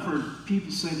one. I've heard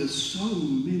people say this so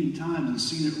many times and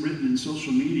seen it written in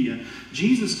social media.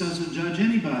 Jesus doesn't judge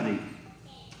anybody.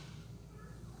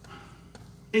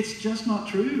 It's just not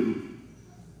true.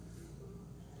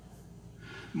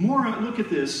 Look at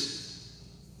this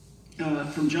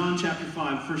from John chapter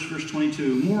 5, first verse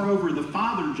 22. "Moreover, the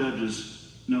Father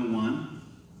judges no one."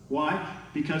 Why?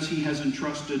 Because he has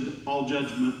entrusted all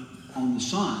judgment on the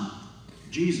Son,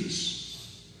 Jesus.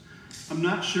 I'm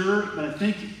not sure, but I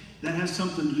think that has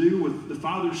something to do with the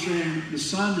Father saying the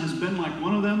Son has been like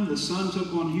one of them. The Son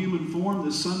took on human form.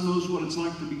 The Son knows what it's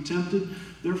like to be tempted.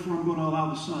 Therefore, I'm going to allow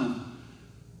the Son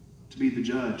to be the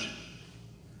judge.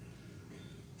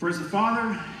 For as the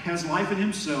Father has life in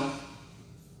himself,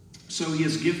 so he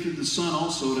has gifted the Son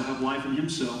also to have life in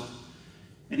himself.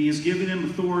 And he has given him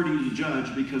authority to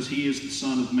judge because he is the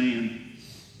Son of Man.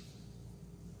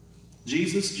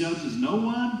 Jesus judges no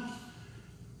one.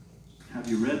 Have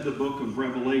you read the book of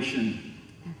Revelation?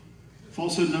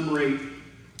 Falsehood number 8.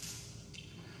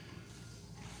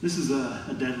 This is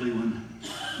a deadly one.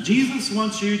 Jesus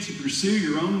wants you to pursue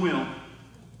your own will.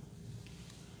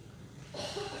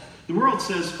 The world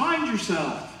says, find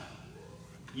yourself.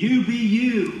 You be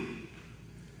you.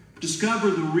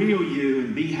 Discover the real you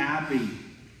and be happy.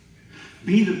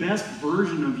 Be the best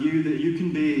version of you that you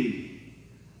can be.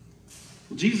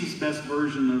 Well, Jesus' best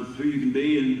version of who you can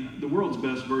be and the world's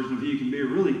best version of who you can be are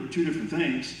really two different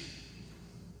things.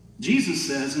 Jesus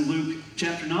says in Luke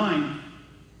chapter 9,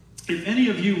 if any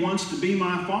of you wants to be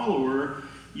my follower,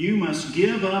 you must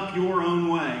give up your own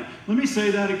way. Let me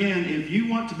say that again. If you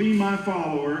want to be my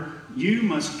follower, you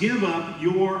must give up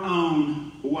your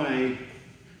own way.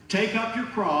 Take up your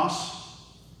cross.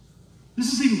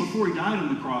 This is even before he died on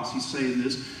the cross, he's saying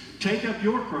this. Take up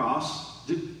your cross.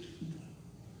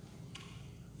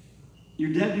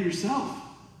 You're dead to yourself.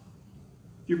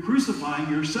 You're crucifying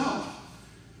yourself.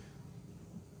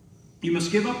 You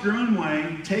must give up your own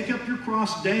way, take up your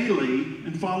cross daily,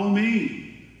 and follow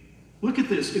me. Look at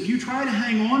this. If you try to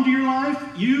hang on to your life,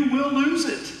 you will lose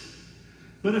it.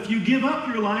 But if you give up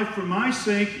your life for my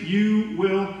sake, you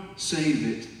will save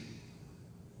it.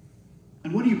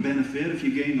 And what do you benefit if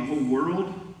you gain the whole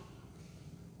world,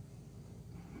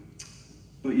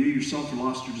 but you yourself are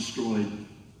lost or destroyed?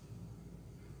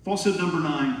 Falsehood number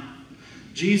 9.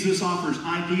 Jesus offers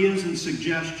ideas and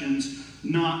suggestions,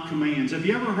 not commands. Have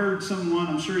you ever heard someone,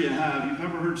 I'm sure you have, you've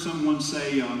ever heard someone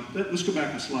say, let's go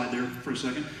back a slide there for a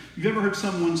second. You've ever heard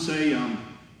someone say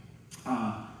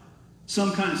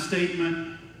some kind of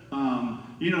statement,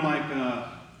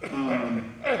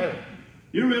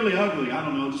 you're really ugly. I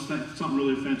don't know, just think something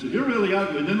really offensive. You're really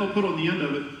ugly. And then they'll put on the end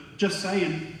of it, just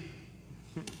saying.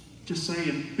 Just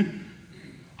saying.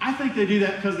 I think they do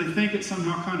that because they think it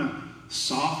somehow kind of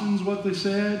softens what they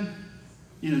said.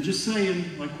 You know, just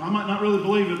saying, like, I might not really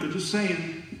believe it, but just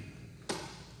saying.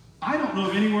 I don't know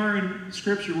of anywhere in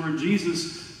Scripture where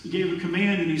Jesus gave a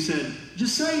command and he said,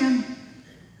 just saying.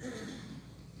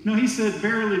 No, he said,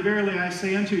 verily, verily, I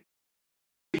say unto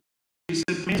you. He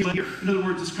said, in other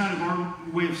words, it's kind of our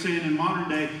way of saying in modern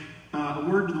day, a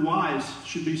word to the wise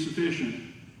should be sufficient.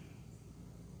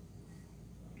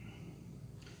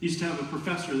 Used to have a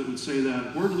professor that would say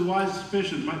that. Word to the wise is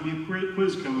sufficient. Might be a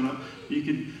quiz coming up. You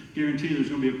can guarantee there's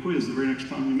going to be a quiz the very next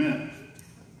time we met.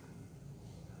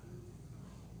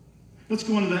 Let's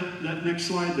go on to that next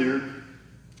slide there.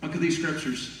 Look at these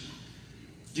scriptures.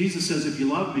 Jesus says, if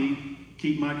you love me,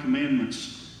 keep my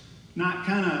commandments. Not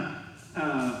kind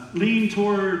of lean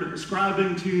toward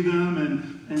ascribing to them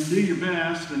and do your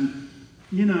best and,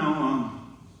 you know,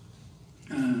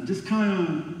 just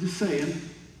saying.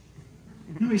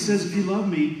 No, he says, if you love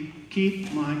me,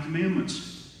 keep my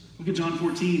commandments. Look at John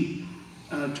 14,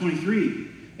 23.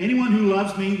 Anyone who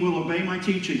loves me will obey my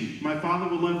teaching. My Father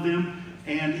will love them,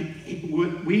 and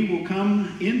we will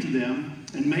come into them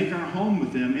and make our home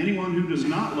with them. Anyone who does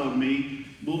not love me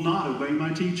will not obey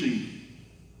my teaching.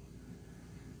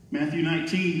 Matthew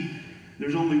 19, there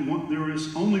is only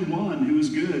one who is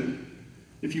good.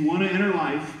 If you want to enter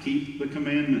life, keep the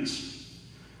commandments.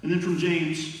 And then from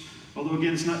James, although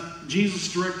again it's not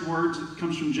Jesus' direct words, it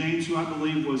comes from James, who I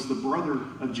believe was the brother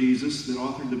of Jesus that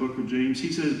authored the book of James.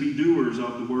 He says, be doers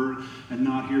of the word and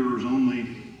not hearers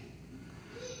only.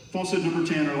 Falsehood number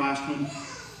 10, our last one.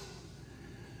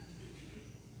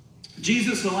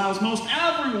 Jesus allows most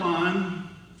everyone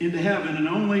into heaven and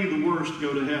only the worst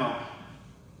go to hell.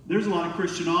 There's a lot of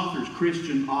Christian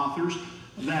authors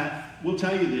that will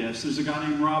tell you this. There's a guy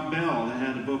named Rob Bell that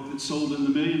had a book that sold in the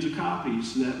millions of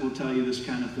copies that will tell you this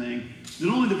kind of thing. That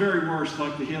only the very worst,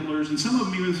 like the Hitlers, and some of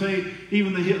them even say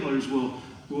even the Hitlers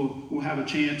will have a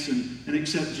chance and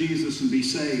accept Jesus and be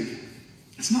saved.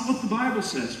 It's not what the Bible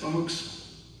says,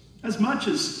 folks. As much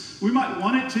as we might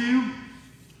want it to,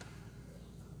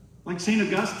 like St.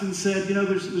 Augustine said, you know,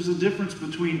 there's a difference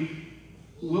between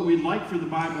what we'd like for the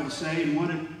Bible to say and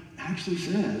what it actually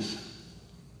says.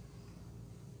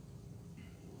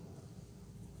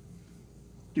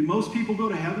 Do most people go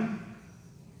to heaven?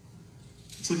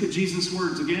 Let's look at Jesus'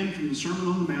 words again from the Sermon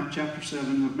on the Mount, chapter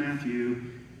 7 of Matthew.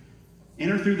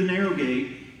 Enter through the narrow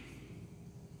gate,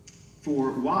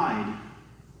 for wide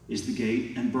is the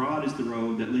gate, and broad is the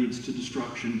road that leads to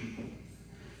destruction,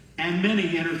 and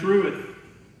many enter through it.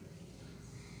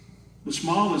 But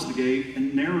small is the gate,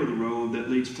 and narrow the road that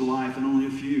leads to life, and only a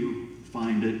few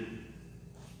find it.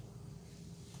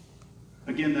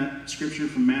 Again, that scripture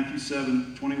from Matthew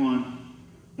 7:21.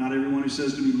 Not everyone who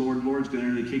says to me, Lord, Lord, is going to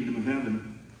enter the kingdom of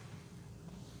heaven.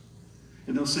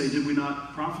 And they'll say, did we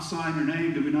not prophesy in your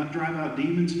name? Did we not drive out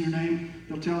demons in your name?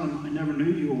 He'll tell them, I never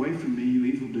knew you. Away from me, you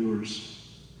evildoers.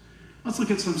 Let's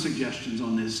look at some suggestions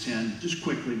on this 10. Just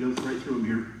quickly, go right through them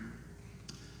here.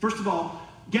 First of all,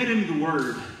 get into the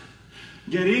Word.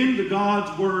 Get into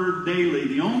God's Word daily.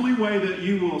 The only way that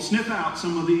you will sniff out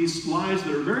some of these lies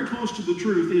that are very close to the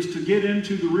truth is to get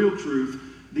into the real truth,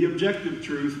 the objective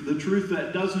truth, the truth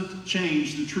that doesn't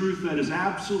change, the truth that is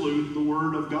absolute, the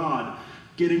Word of God.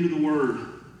 Get into the Word.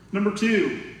 Number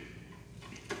 2,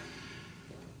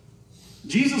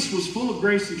 Jesus was full of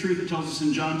grace and truth, it tells us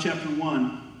in John chapter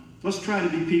 1. Let's try to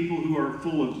be people who are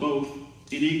full of both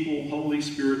in equal Holy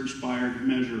Spirit-inspired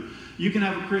measure. You can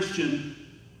have a Christian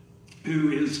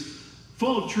who is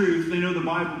full of truth. They know the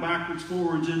Bible backwards,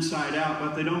 forwards, inside out,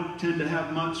 but they don't tend to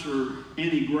have much or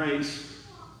any grace.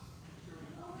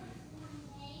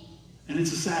 And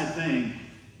it's a sad thing.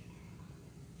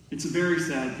 It's a very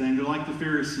sad thing. They're like the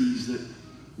Pharisees that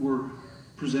were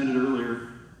presented earlier.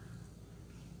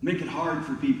 Make it hard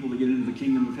for people to get into the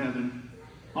kingdom of heaven.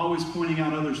 Always pointing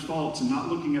out others' faults and not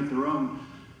looking at their own.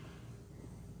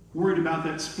 Worried about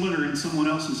that splinter in someone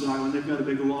else's eye when they've got a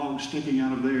big log sticking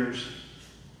out of theirs.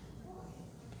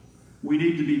 We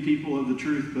need to be people of the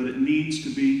truth, but it needs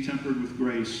to be tempered with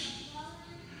grace.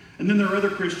 And then there are other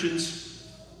Christians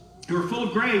who are full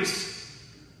of grace,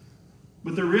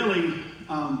 but they're really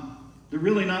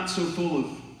not so full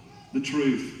of the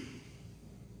truth.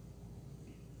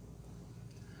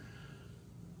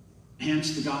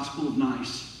 Hence the gospel of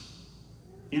nice.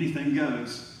 Anything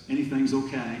goes. Anything's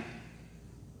okay.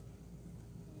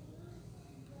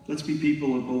 Let's be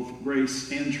people of both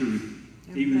grace and truth,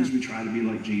 even as we try to be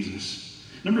like Jesus.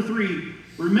 Number 3,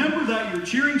 remember that your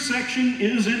cheering section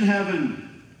is in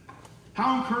heaven.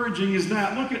 How encouraging is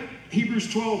that? Look at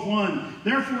Hebrews 12:1.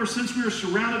 Therefore, since we are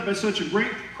surrounded by such a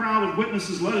great crowd of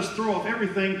witnesses, let us throw off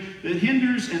everything that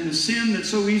hinders and the sin that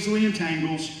so easily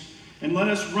entangles, and let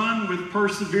us run with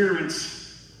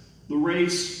perseverance the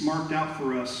race marked out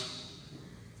for us.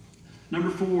 Number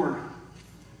 4,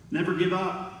 never give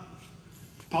up.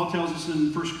 Paul tells us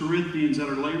in 1 Corinthians that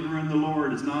our labor in the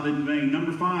Lord is not in vain.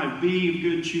 Number 5, be of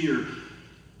good cheer.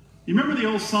 You remember the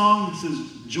old song that says,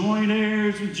 join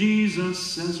heirs with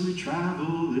Jesus as we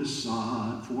travel this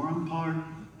sod, for I'm part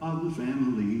of the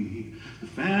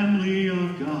family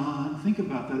of God. Think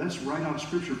about that. That's right out of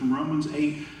Scripture from Romans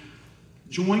 8.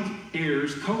 Joint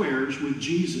heirs, co-heirs with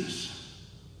Jesus.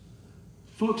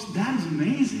 Folks, that is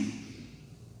amazing.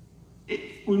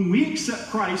 When we accept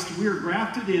Christ, we are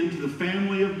grafted into the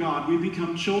family of God. We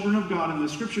become children of God. And the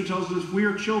Scripture tells us if we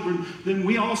are children, then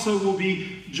we also will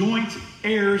be joint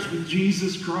heirs with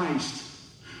Jesus Christ.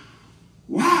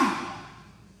 Wow!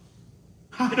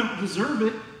 I don't deserve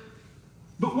it,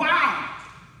 but wow!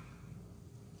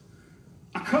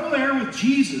 A co-heir with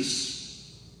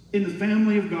Jesus in the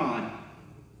family of God.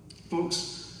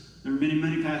 Folks, there are many,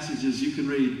 many passages you can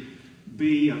read.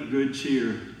 Be of good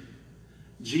cheer.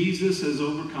 Jesus has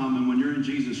overcome, and when you're in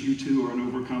Jesus, you too are an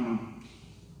overcomer.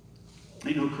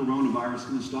 Ain't no coronavirus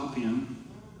going to stop him.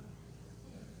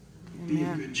 Amen. Be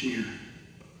of good cheer.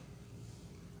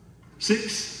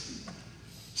 6,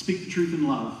 speak the truth in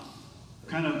love.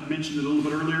 Kind of mentioned it a little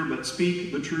bit earlier, but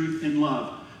speak the truth in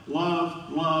love.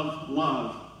 Love, love,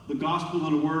 love. The gospel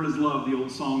in a word is love, the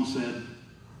old song said.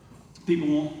 People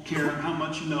won't care how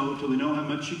much you know until they know how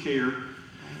much you care.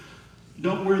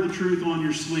 Don't wear the truth on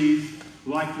your sleeve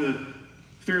like the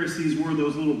Pharisees wore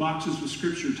those little boxes with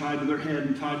Scripture tied to their head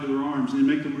and tied to their arms, and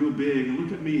they make them real big. And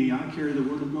look at me, I carry the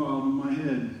Word of God on my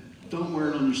head. Don't wear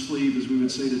it on your sleeve, as we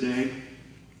would say today.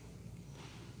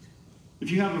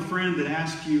 If you have a friend that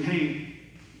asks you, hey,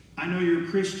 I know you're a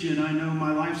Christian, I know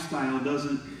my lifestyle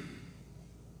doesn't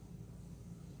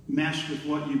mesh with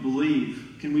what you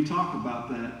believe, can we talk about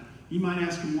that? You might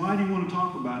ask them, why do you want to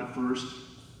talk about it first?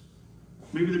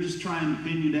 Maybe they're just trying to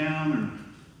pin you down or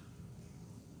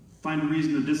find a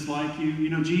reason to dislike you. You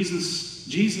know,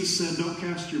 Jesus said, don't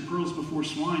cast your pearls before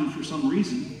swine for some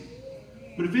reason.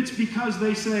 But if it's because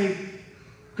they say,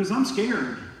 because I'm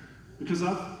scared, because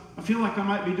I feel like I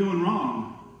might be doing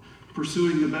wrong,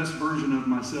 pursuing the best version of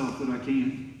myself that I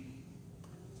can,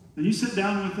 then you sit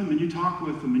down with them and you talk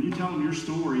with them and you tell them your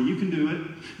story. You can do it.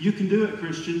 You can do it,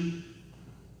 Christian.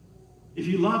 If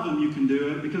you love them, you can do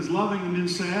it, because loving them and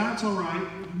say, it's all right,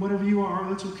 whatever you are,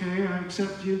 that's okay, I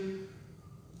accept you.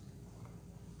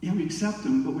 Yeah, we accept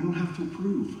them, but we don't have to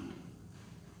approve.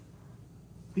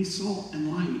 Be salt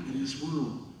and light in this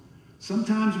world.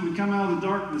 Sometimes when we come out of the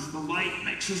darkness, the light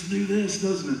makes us do this,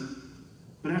 doesn't it?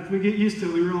 But after we get used to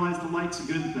it, we realize the light's a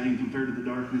good thing compared to the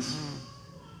darkness.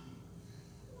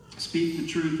 Speak the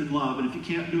truth in love. And if you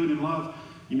can't do it in love,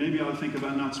 you maybe ought to think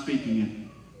about not speaking it.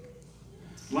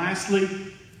 Lastly,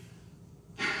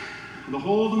 the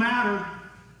whole of the matter.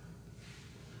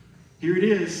 Here it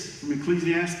is from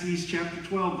Ecclesiastes chapter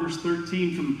 12, verse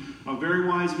 13, from a very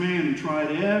wise man who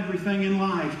tried everything in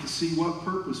life to see what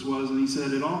purpose was. And he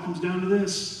said, it all comes down to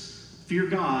this: fear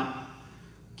God,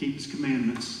 keep his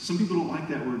commandments. Some people don't like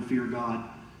that word, fear God.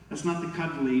 That's not the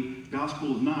cuddly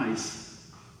gospel of nice.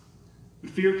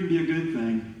 But fear can be a good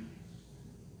thing.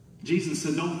 Jesus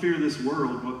said, don't fear this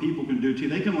world, what people can do to you.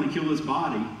 They can only kill this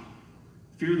body.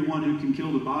 Fear the one who can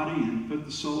kill the body and put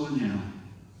the soul in hell.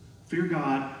 Fear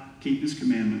God, keep his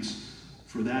commandments,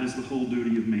 for that is the whole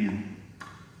duty of man.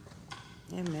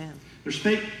 Amen. There's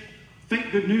fake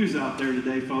good news out there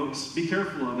today, folks. Be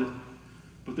careful of it.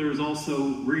 But there is also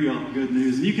real good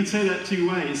news. And you can say that two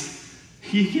ways.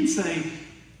 You can say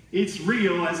it's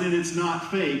real, as in it's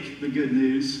not fake, the good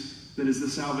news that is the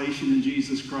salvation in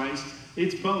Jesus Christ.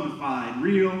 It's bona fide,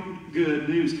 real good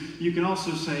news. You can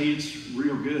also say it's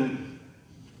real good,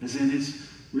 as in it's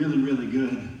really, really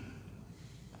good.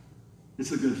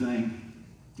 It's a good thing.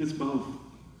 It's both.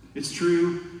 It's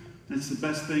true, and it's the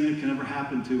best thing that can ever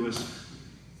happen to us.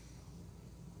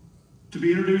 To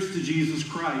be introduced to Jesus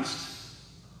Christ,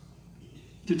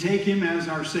 to take him as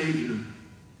our Savior,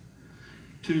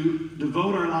 to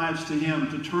devote our lives to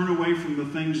him, to turn away from the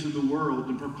things of the world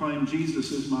and proclaim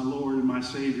Jesus as my Lord and my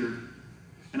Savior.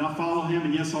 And I'll follow him,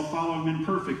 and yes, I'll follow him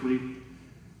imperfectly,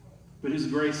 but his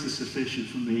grace is sufficient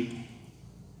for me.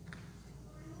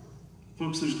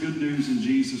 Folks, there's good news in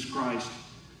Jesus Christ.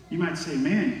 You might say,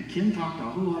 man, Ken talked a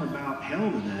whole lot about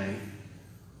hell today.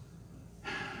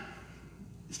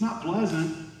 It's not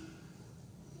pleasant,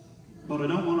 but I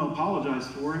don't want to apologize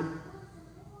for it,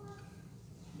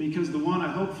 because the one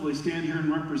I hopefully stand here and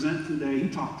represent today, he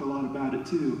talked a lot about it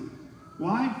too.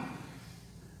 Why?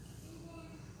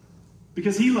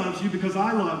 Because he loves you, because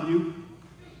I love you.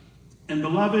 And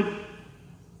beloved,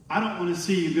 I don't want to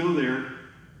see you go there.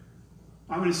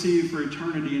 I want to see you for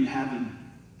eternity in heaven.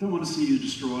 I don't want to see you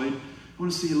destroyed. I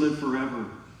want to see you live forever.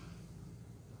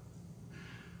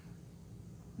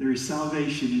 There is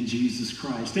salvation in Jesus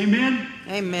Christ. Amen?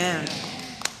 Amen.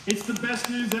 It's the best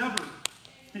news ever.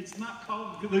 It's not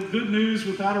called the good news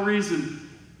without a reason.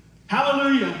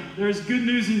 Hallelujah. There's good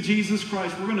news in Jesus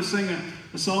Christ. We're going to sing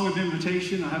a song of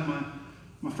invitation. I have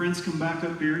my friends come back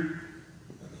up here.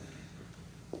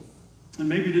 And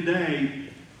maybe today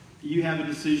you have a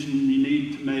decision you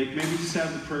need to make. Maybe just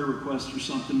have a prayer request or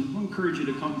something. I'll encourage you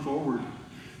to come forward.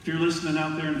 If you're listening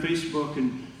out there on Facebook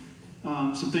and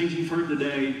some things you've heard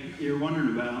today you're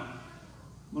wondering about,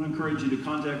 I want to encourage you to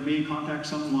contact me, contact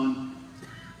someone.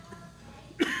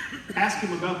 Ask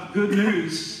them about the good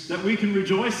news that we can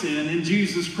rejoice in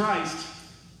Jesus Christ.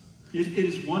 It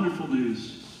is wonderful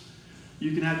news.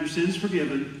 You can have your sins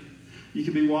forgiven. You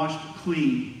can be washed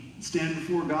clean. Stand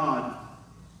before God.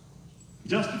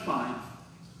 Justified.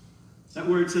 That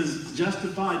word says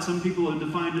justified. Some people have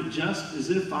defined it just as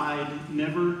if I'd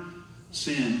never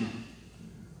sinned.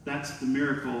 That's the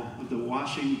miracle of the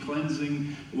washing,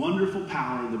 cleansing, wonderful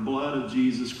power of the blood of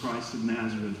Jesus Christ of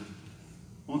Nazareth.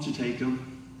 Won't you take them?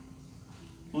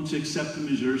 Won't you accept them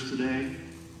as yours today?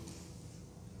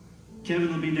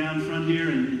 Kevin will be down front here,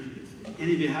 and if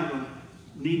any of you have a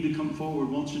need to come forward,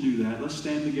 won't you do that? Let's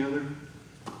stand together.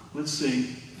 Let's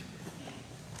sing.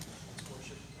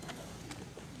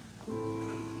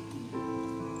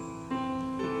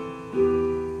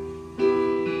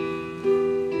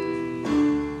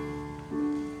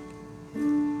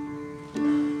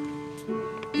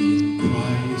 In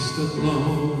Christ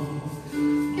alone,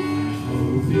 my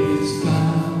hope is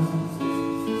found.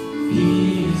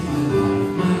 He is my life,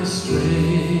 my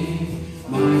strength,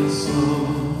 my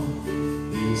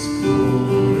song. His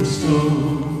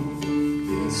cornerstone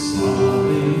is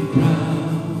solid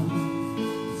ground,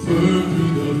 firm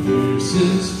through the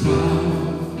fiercest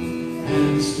drought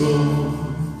and storm.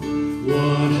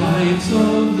 What heights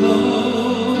of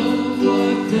love,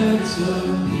 what depths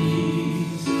of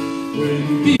peace,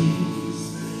 when peace,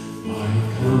 my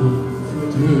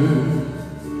comforter,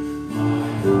 my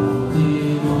all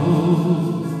in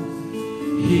all.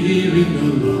 Here in the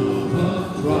love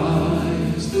of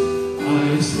Christ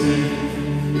I stand.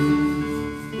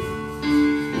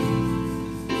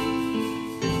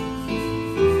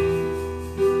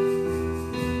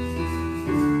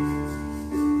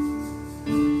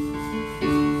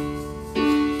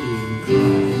 In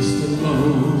Christ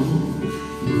alone,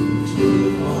 who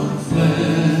took on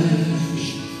flesh,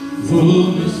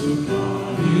 fullness of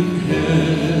God in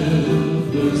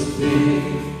helpless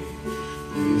babe.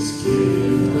 This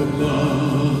gift of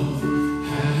love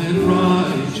and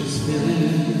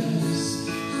righteousness,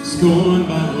 scorned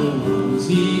by the ones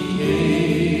he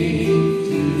came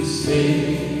to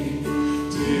save,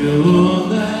 till on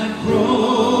that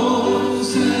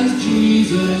cross as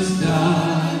Jesus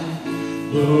died,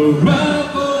 the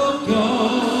wrath of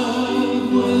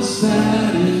God was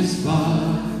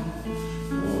satisfied.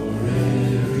 For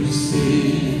every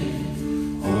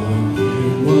sin on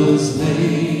him was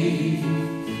laid.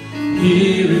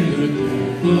 Here in the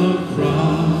death of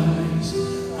Christ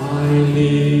I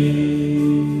live.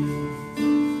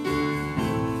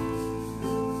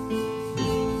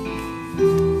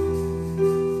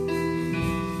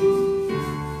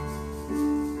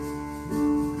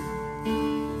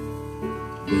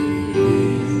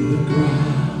 In the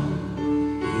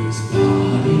ground his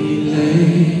body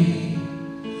lay,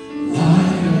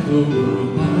 light of the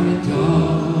world by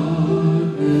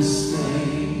darkness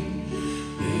slain,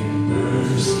 then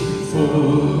bursting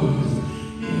forth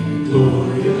in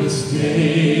glorious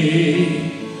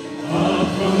day, up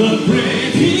from the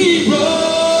grave he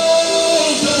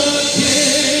rose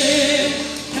again,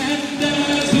 and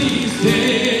as he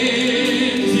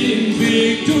stands in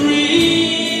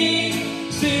victory,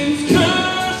 sin's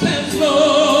curse has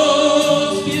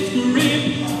lost its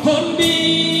grip on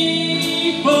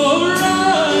me, for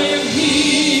I am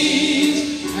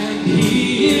his, and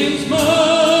he is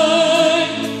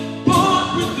mine,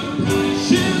 bought with the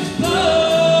precious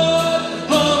blood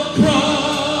of Christ.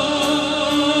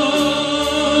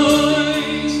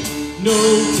 No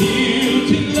guilt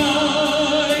in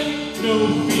life, no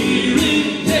fear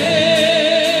in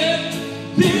death.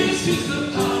 This is the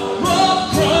power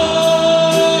of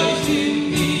Christ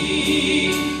in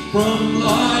me, from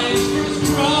life's first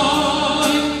cry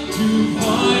to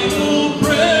final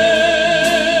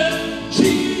breath.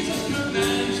 Jesus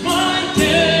commands my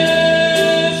destiny.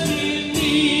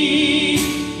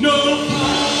 No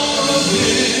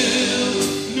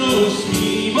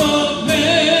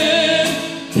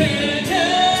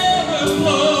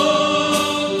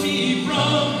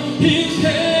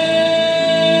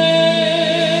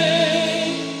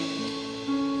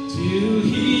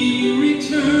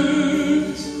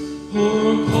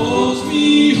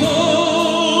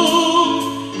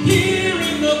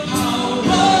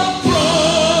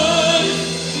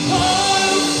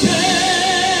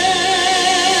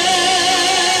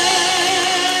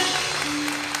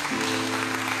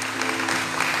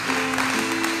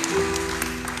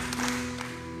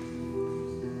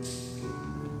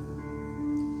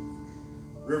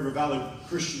River Valley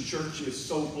Christian Church is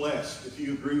so blessed. If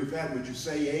you agree with that, would you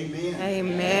say amen?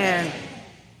 Amen.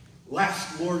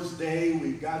 Last Lord's Day,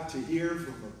 we got to hear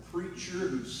from a preacher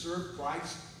who served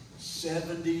Christ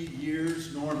 70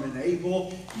 years, Norman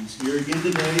Abel. He's here again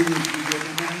today. Would you give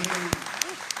him a hand?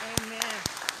 Amen.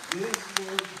 This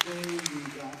Lord's Day, we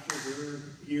got to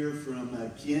hear from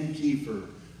Ken Keifer,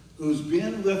 who's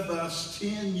been with us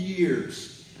 10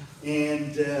 years.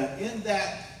 And in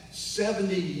that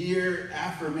 70-year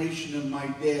affirmation of my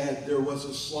dad, there was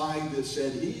a slide that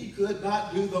said he could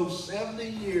not do those 70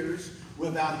 years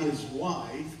without his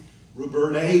wife,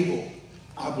 Roberta Abel.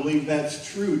 I believe that's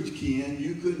true, Ken.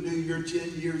 You couldn't do your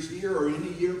 10 years here or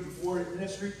any year before in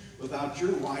ministry without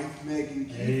your wife, Megan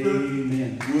Keifer.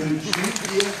 Amen. Would you give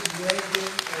Megan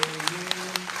a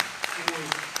hand for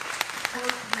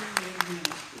partnering in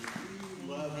ministry?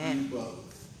 We love you both.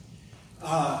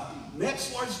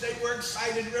 Next Lord's Day, we're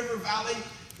excited, River Valley.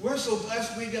 We're so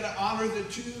blessed we get to honor the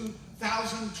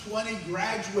 2020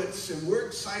 graduates, and we're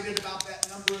excited about that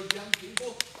number of young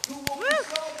people who will be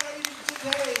celebrating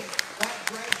today that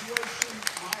graduation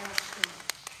milestone.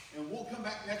 And we'll come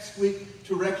back next week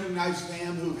to recognize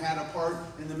them who've had a part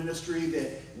in the ministry,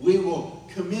 that we will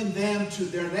commend them to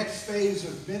their next phase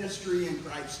of ministry in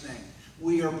Christ's name.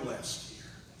 We are blessed here.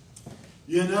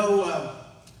 You know,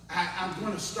 I'm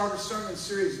going to start a sermon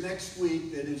series next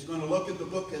week that is going to look at the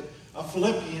book of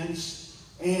Philippians,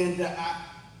 and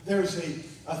there's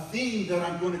a theme that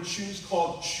I'm going to choose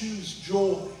called Choose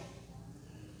Joy.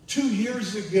 2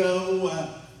 years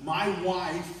ago, my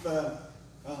wife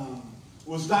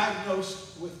was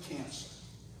diagnosed with cancer,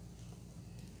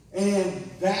 and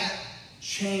that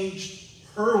changed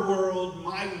her world,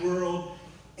 my world,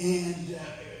 and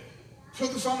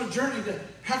took us on a journey to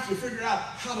have to figure out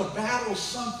how to battle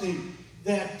something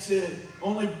that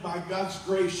only by God's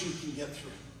grace you can get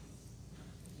through.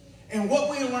 And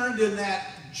what we learned in that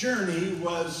journey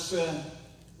was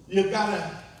you've got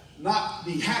to not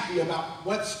be happy about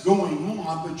what's going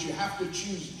on, but you have to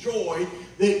choose joy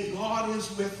that God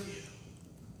is with you.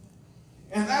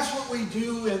 And that's what we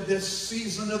do in this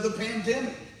season of the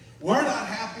pandemic. We're not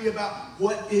happy about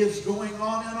what is going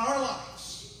on in our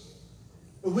lives.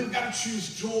 But we've got to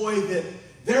choose joy that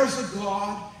there's a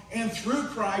God, and through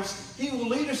Christ, He will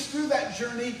lead us through that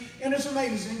journey. And it's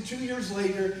amazing, 2 years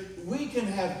later, we can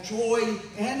have joy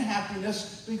and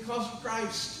happiness because of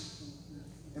Christ.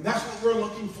 And that's what we're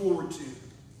looking forward to.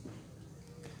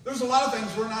 There's a lot of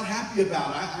things we're not happy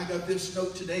about. I got this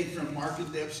note today from Mark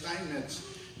and Deb Steinmetz.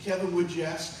 Kevin, would you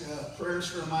ask prayers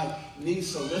for my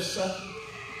niece, Alyssa?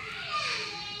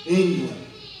 England.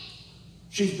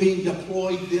 She's being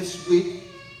deployed this week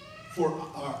for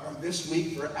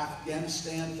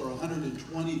Afghanistan for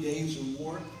 120 days or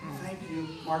more. Thank you,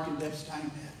 Mark and Deb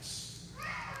Steinmetz.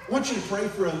 I want you to pray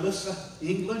for Alyssa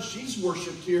England. She's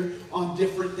worshiped here on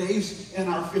different days in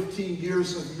our 15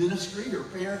 years of ministry, her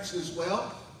parents as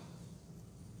well.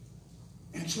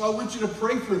 And so I want you to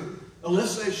pray for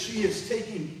Alyssa as she is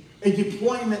taking a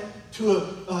deployment to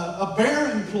a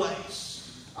barren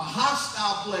place, a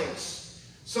hostile place.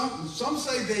 Some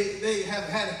say they have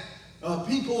had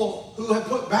people who have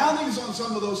put bounties on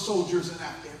some of those soldiers in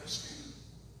Afghanistan.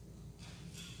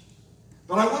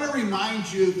 But I want to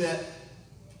remind you that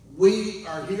we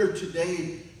are here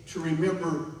today to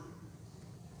remember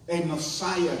a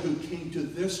Messiah who came to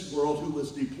this world, who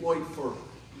was deployed for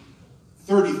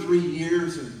 33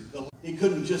 years, and he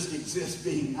couldn't just exist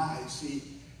being nice.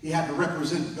 He had to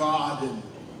represent God, and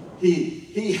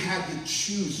he had to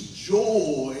choose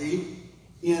joy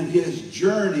in his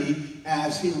journey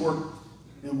as he worked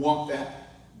and walked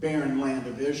that barren land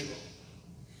of Israel.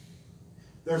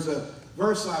 There's a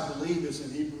verse, I believe, is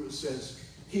in Hebrew. It says,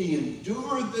 He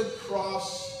endured the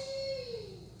cross,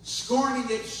 scorning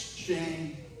its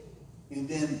shame, and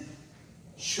then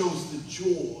chose the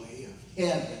joy of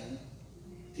heaven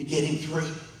to get him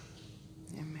through.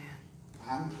 Amen.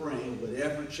 I'm praying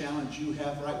whatever challenge you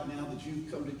have right now that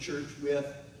you've come to church with,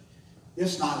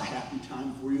 it's not a happy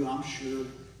time for you, I'm sure.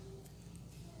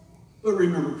 But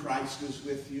remember, Christ is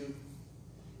with you.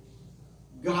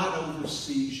 God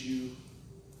oversees you.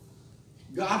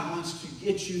 God wants to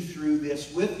get you through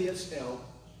this with His help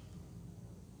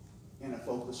and a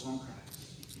focus on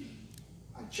Christ.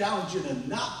 I challenge you to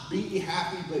not be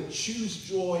happy, but choose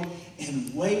joy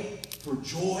and wait for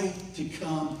joy to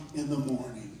come in the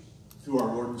morning through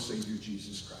our Lord and Savior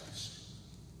Jesus Christ.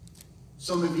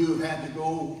 Some of you have had to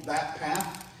go that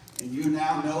path, and you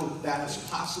now know that is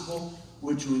possible.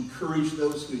 Would you encourage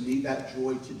those who need that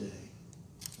joy today?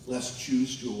 Let's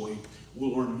choose joy.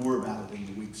 We'll learn more about it in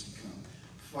the weeks to come.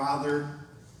 Father,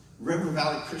 River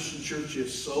Valley Christian Church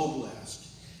is so blessed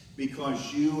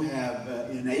because you have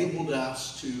enabled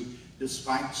us to,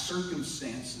 despite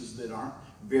circumstances that aren't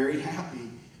very happy,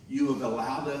 you have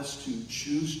allowed us to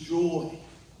choose joy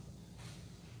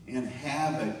and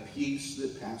have a peace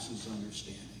that passes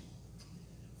understanding.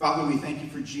 Father, we thank you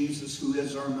for Jesus, who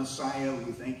is our Messiah.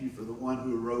 We thank you for the one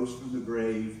who arose from the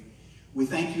grave. We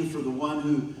thank you for the one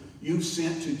who you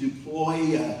sent to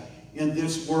deploy in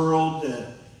this world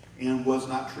and was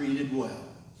not treated well.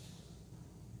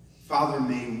 Father,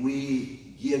 may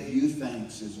we give you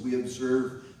thanks as we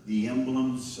observe the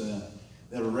emblems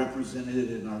that are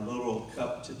represented in our little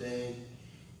cup today,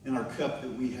 in our cup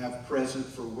that we have present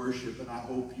for worship. And I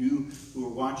hope you who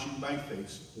are watching by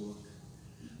Facebook,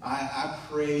 I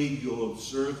pray you'll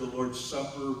observe the Lord's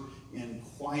Supper in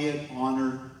quiet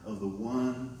honor of the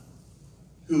one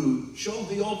who showed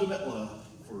the ultimate love.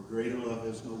 For greater love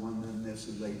has no one than this,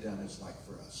 who laid down his life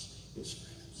for us, his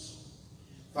friends.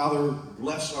 Father,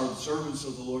 bless our observance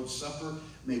of the Lord's Supper.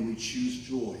 May we choose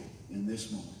joy in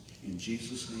this moment. In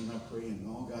Jesus' name I pray, and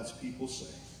all God's people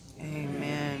say,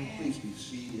 Amen. Please be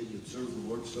seated. Observe the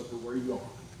Lord's Supper where you are.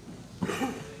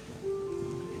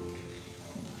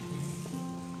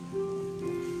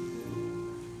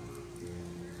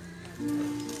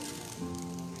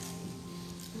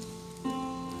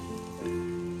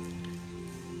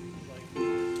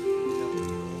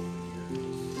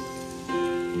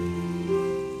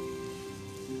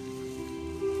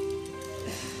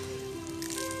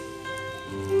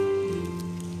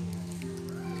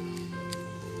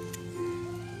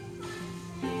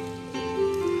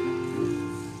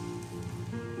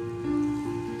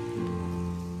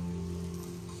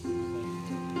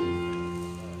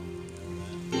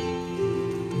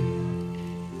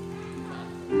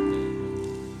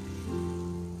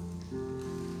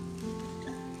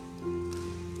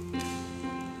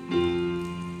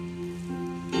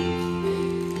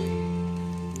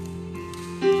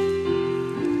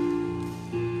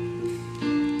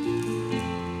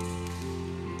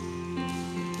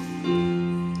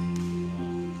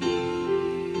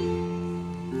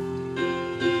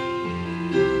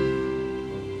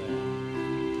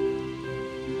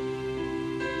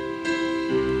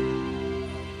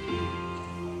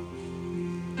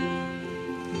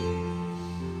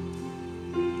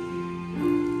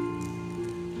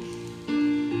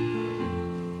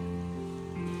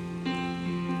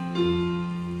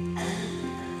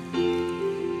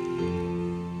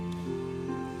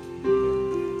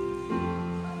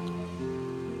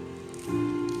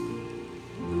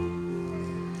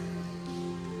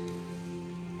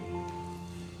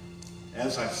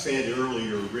 As I said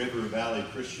earlier, River Valley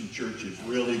Christian Church is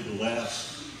really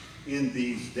blessed in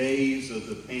these days of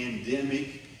the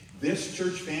pandemic. This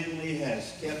church family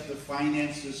has kept the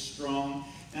finances strong,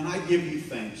 and I give you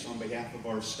thanks on behalf of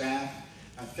our staff.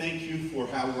 I thank you for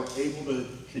how we're able to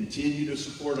continue to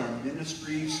support our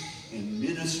ministries and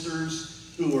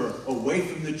ministers who are away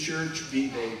from the church, be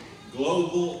they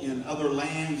global in other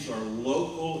lands or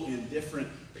local in different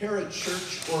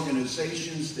parachurch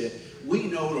organizations that we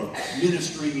know are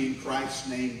ministering in Christ's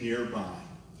name nearby.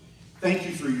 Thank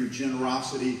you for your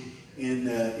generosity. And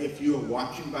if you are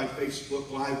watching by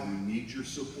Facebook Live, we need your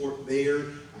support there.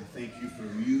 I thank you for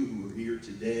you who are here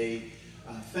today.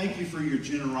 Thank you for your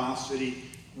generosity.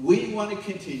 We want to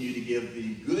continue to give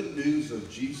the good news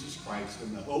of Jesus Christ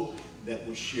and the hope that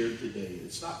was shared today.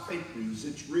 It's not fake news,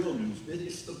 it's real news.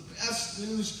 It's the best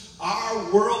news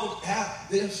our world at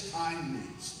this time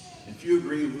needs. If you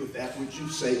agree with that, would you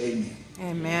say amen?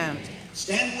 Amen.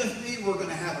 Stand with me. We're going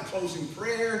to have a closing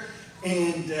prayer.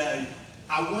 And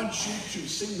I want you to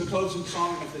sing the closing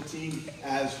song with the team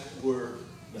as we're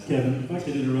done. Kevin, if I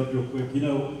could interrupt real quick. You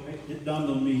know, it dawned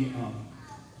on me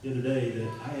the other day that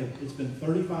it's been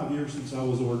 35 years since I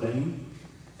was ordained.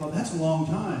 I thought, that's a long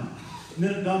time. And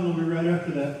then it dawned on me right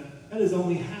after that is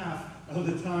only half of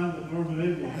the time that Norman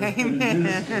Abel has been in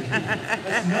ministry.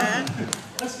 That's nothing.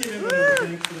 Let's give him another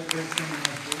thanks for that great singing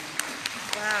message.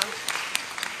 Wow.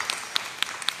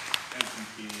 Thank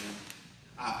you, Ken.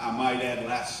 I might add,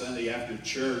 last Sunday after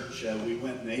church, we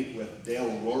went and ate with Dale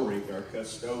Rorick, our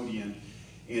custodian.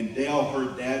 And Dale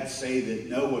heard Dad say that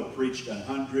Noah preached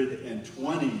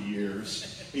 120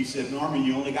 years. He said, Norman,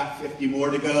 you only got 50 more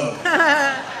to go.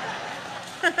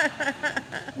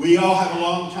 We all have a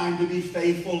long time to be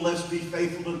faithful. Let's be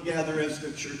faithful together as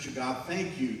the Church of God.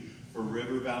 Thank you for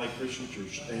River Valley Christian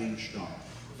Church staying strong.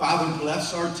 Father,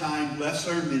 bless our time, bless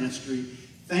our ministry.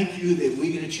 Thank you that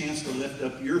we get a chance to lift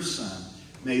up your Son.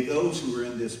 May those who are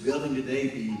in this building today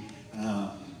be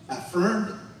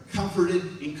affirmed,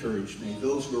 comforted, encouraged. May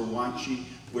those who are watching,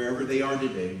 wherever they are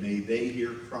today, may they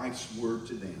hear Christ's word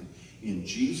to them. In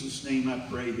Jesus' name I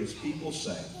pray, his people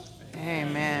say,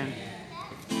 Amen.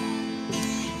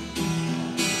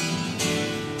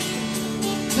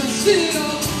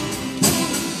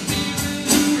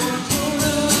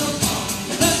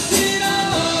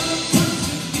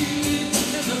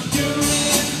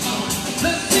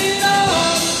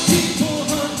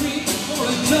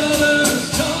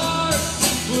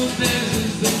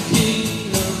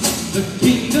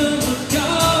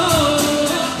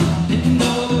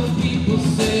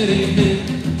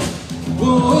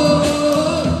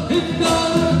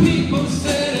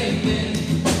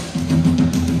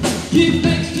 Give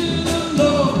thanks to the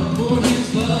Lord, for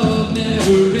his love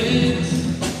never ends.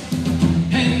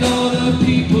 And all the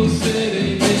people said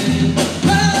amen.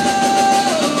 Oh,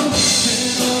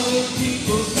 and all the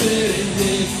people said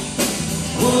amen.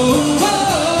 Oh,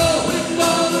 oh, and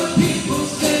all the people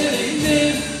said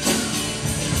amen.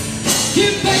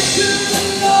 Give thanks to the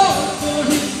Lord, for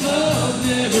his love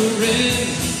never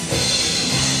ends.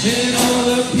 And all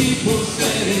the people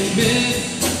said amen.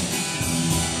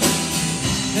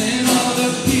 And all the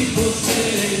people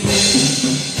said amen.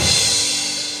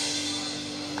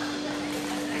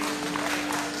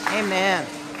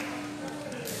 Amen.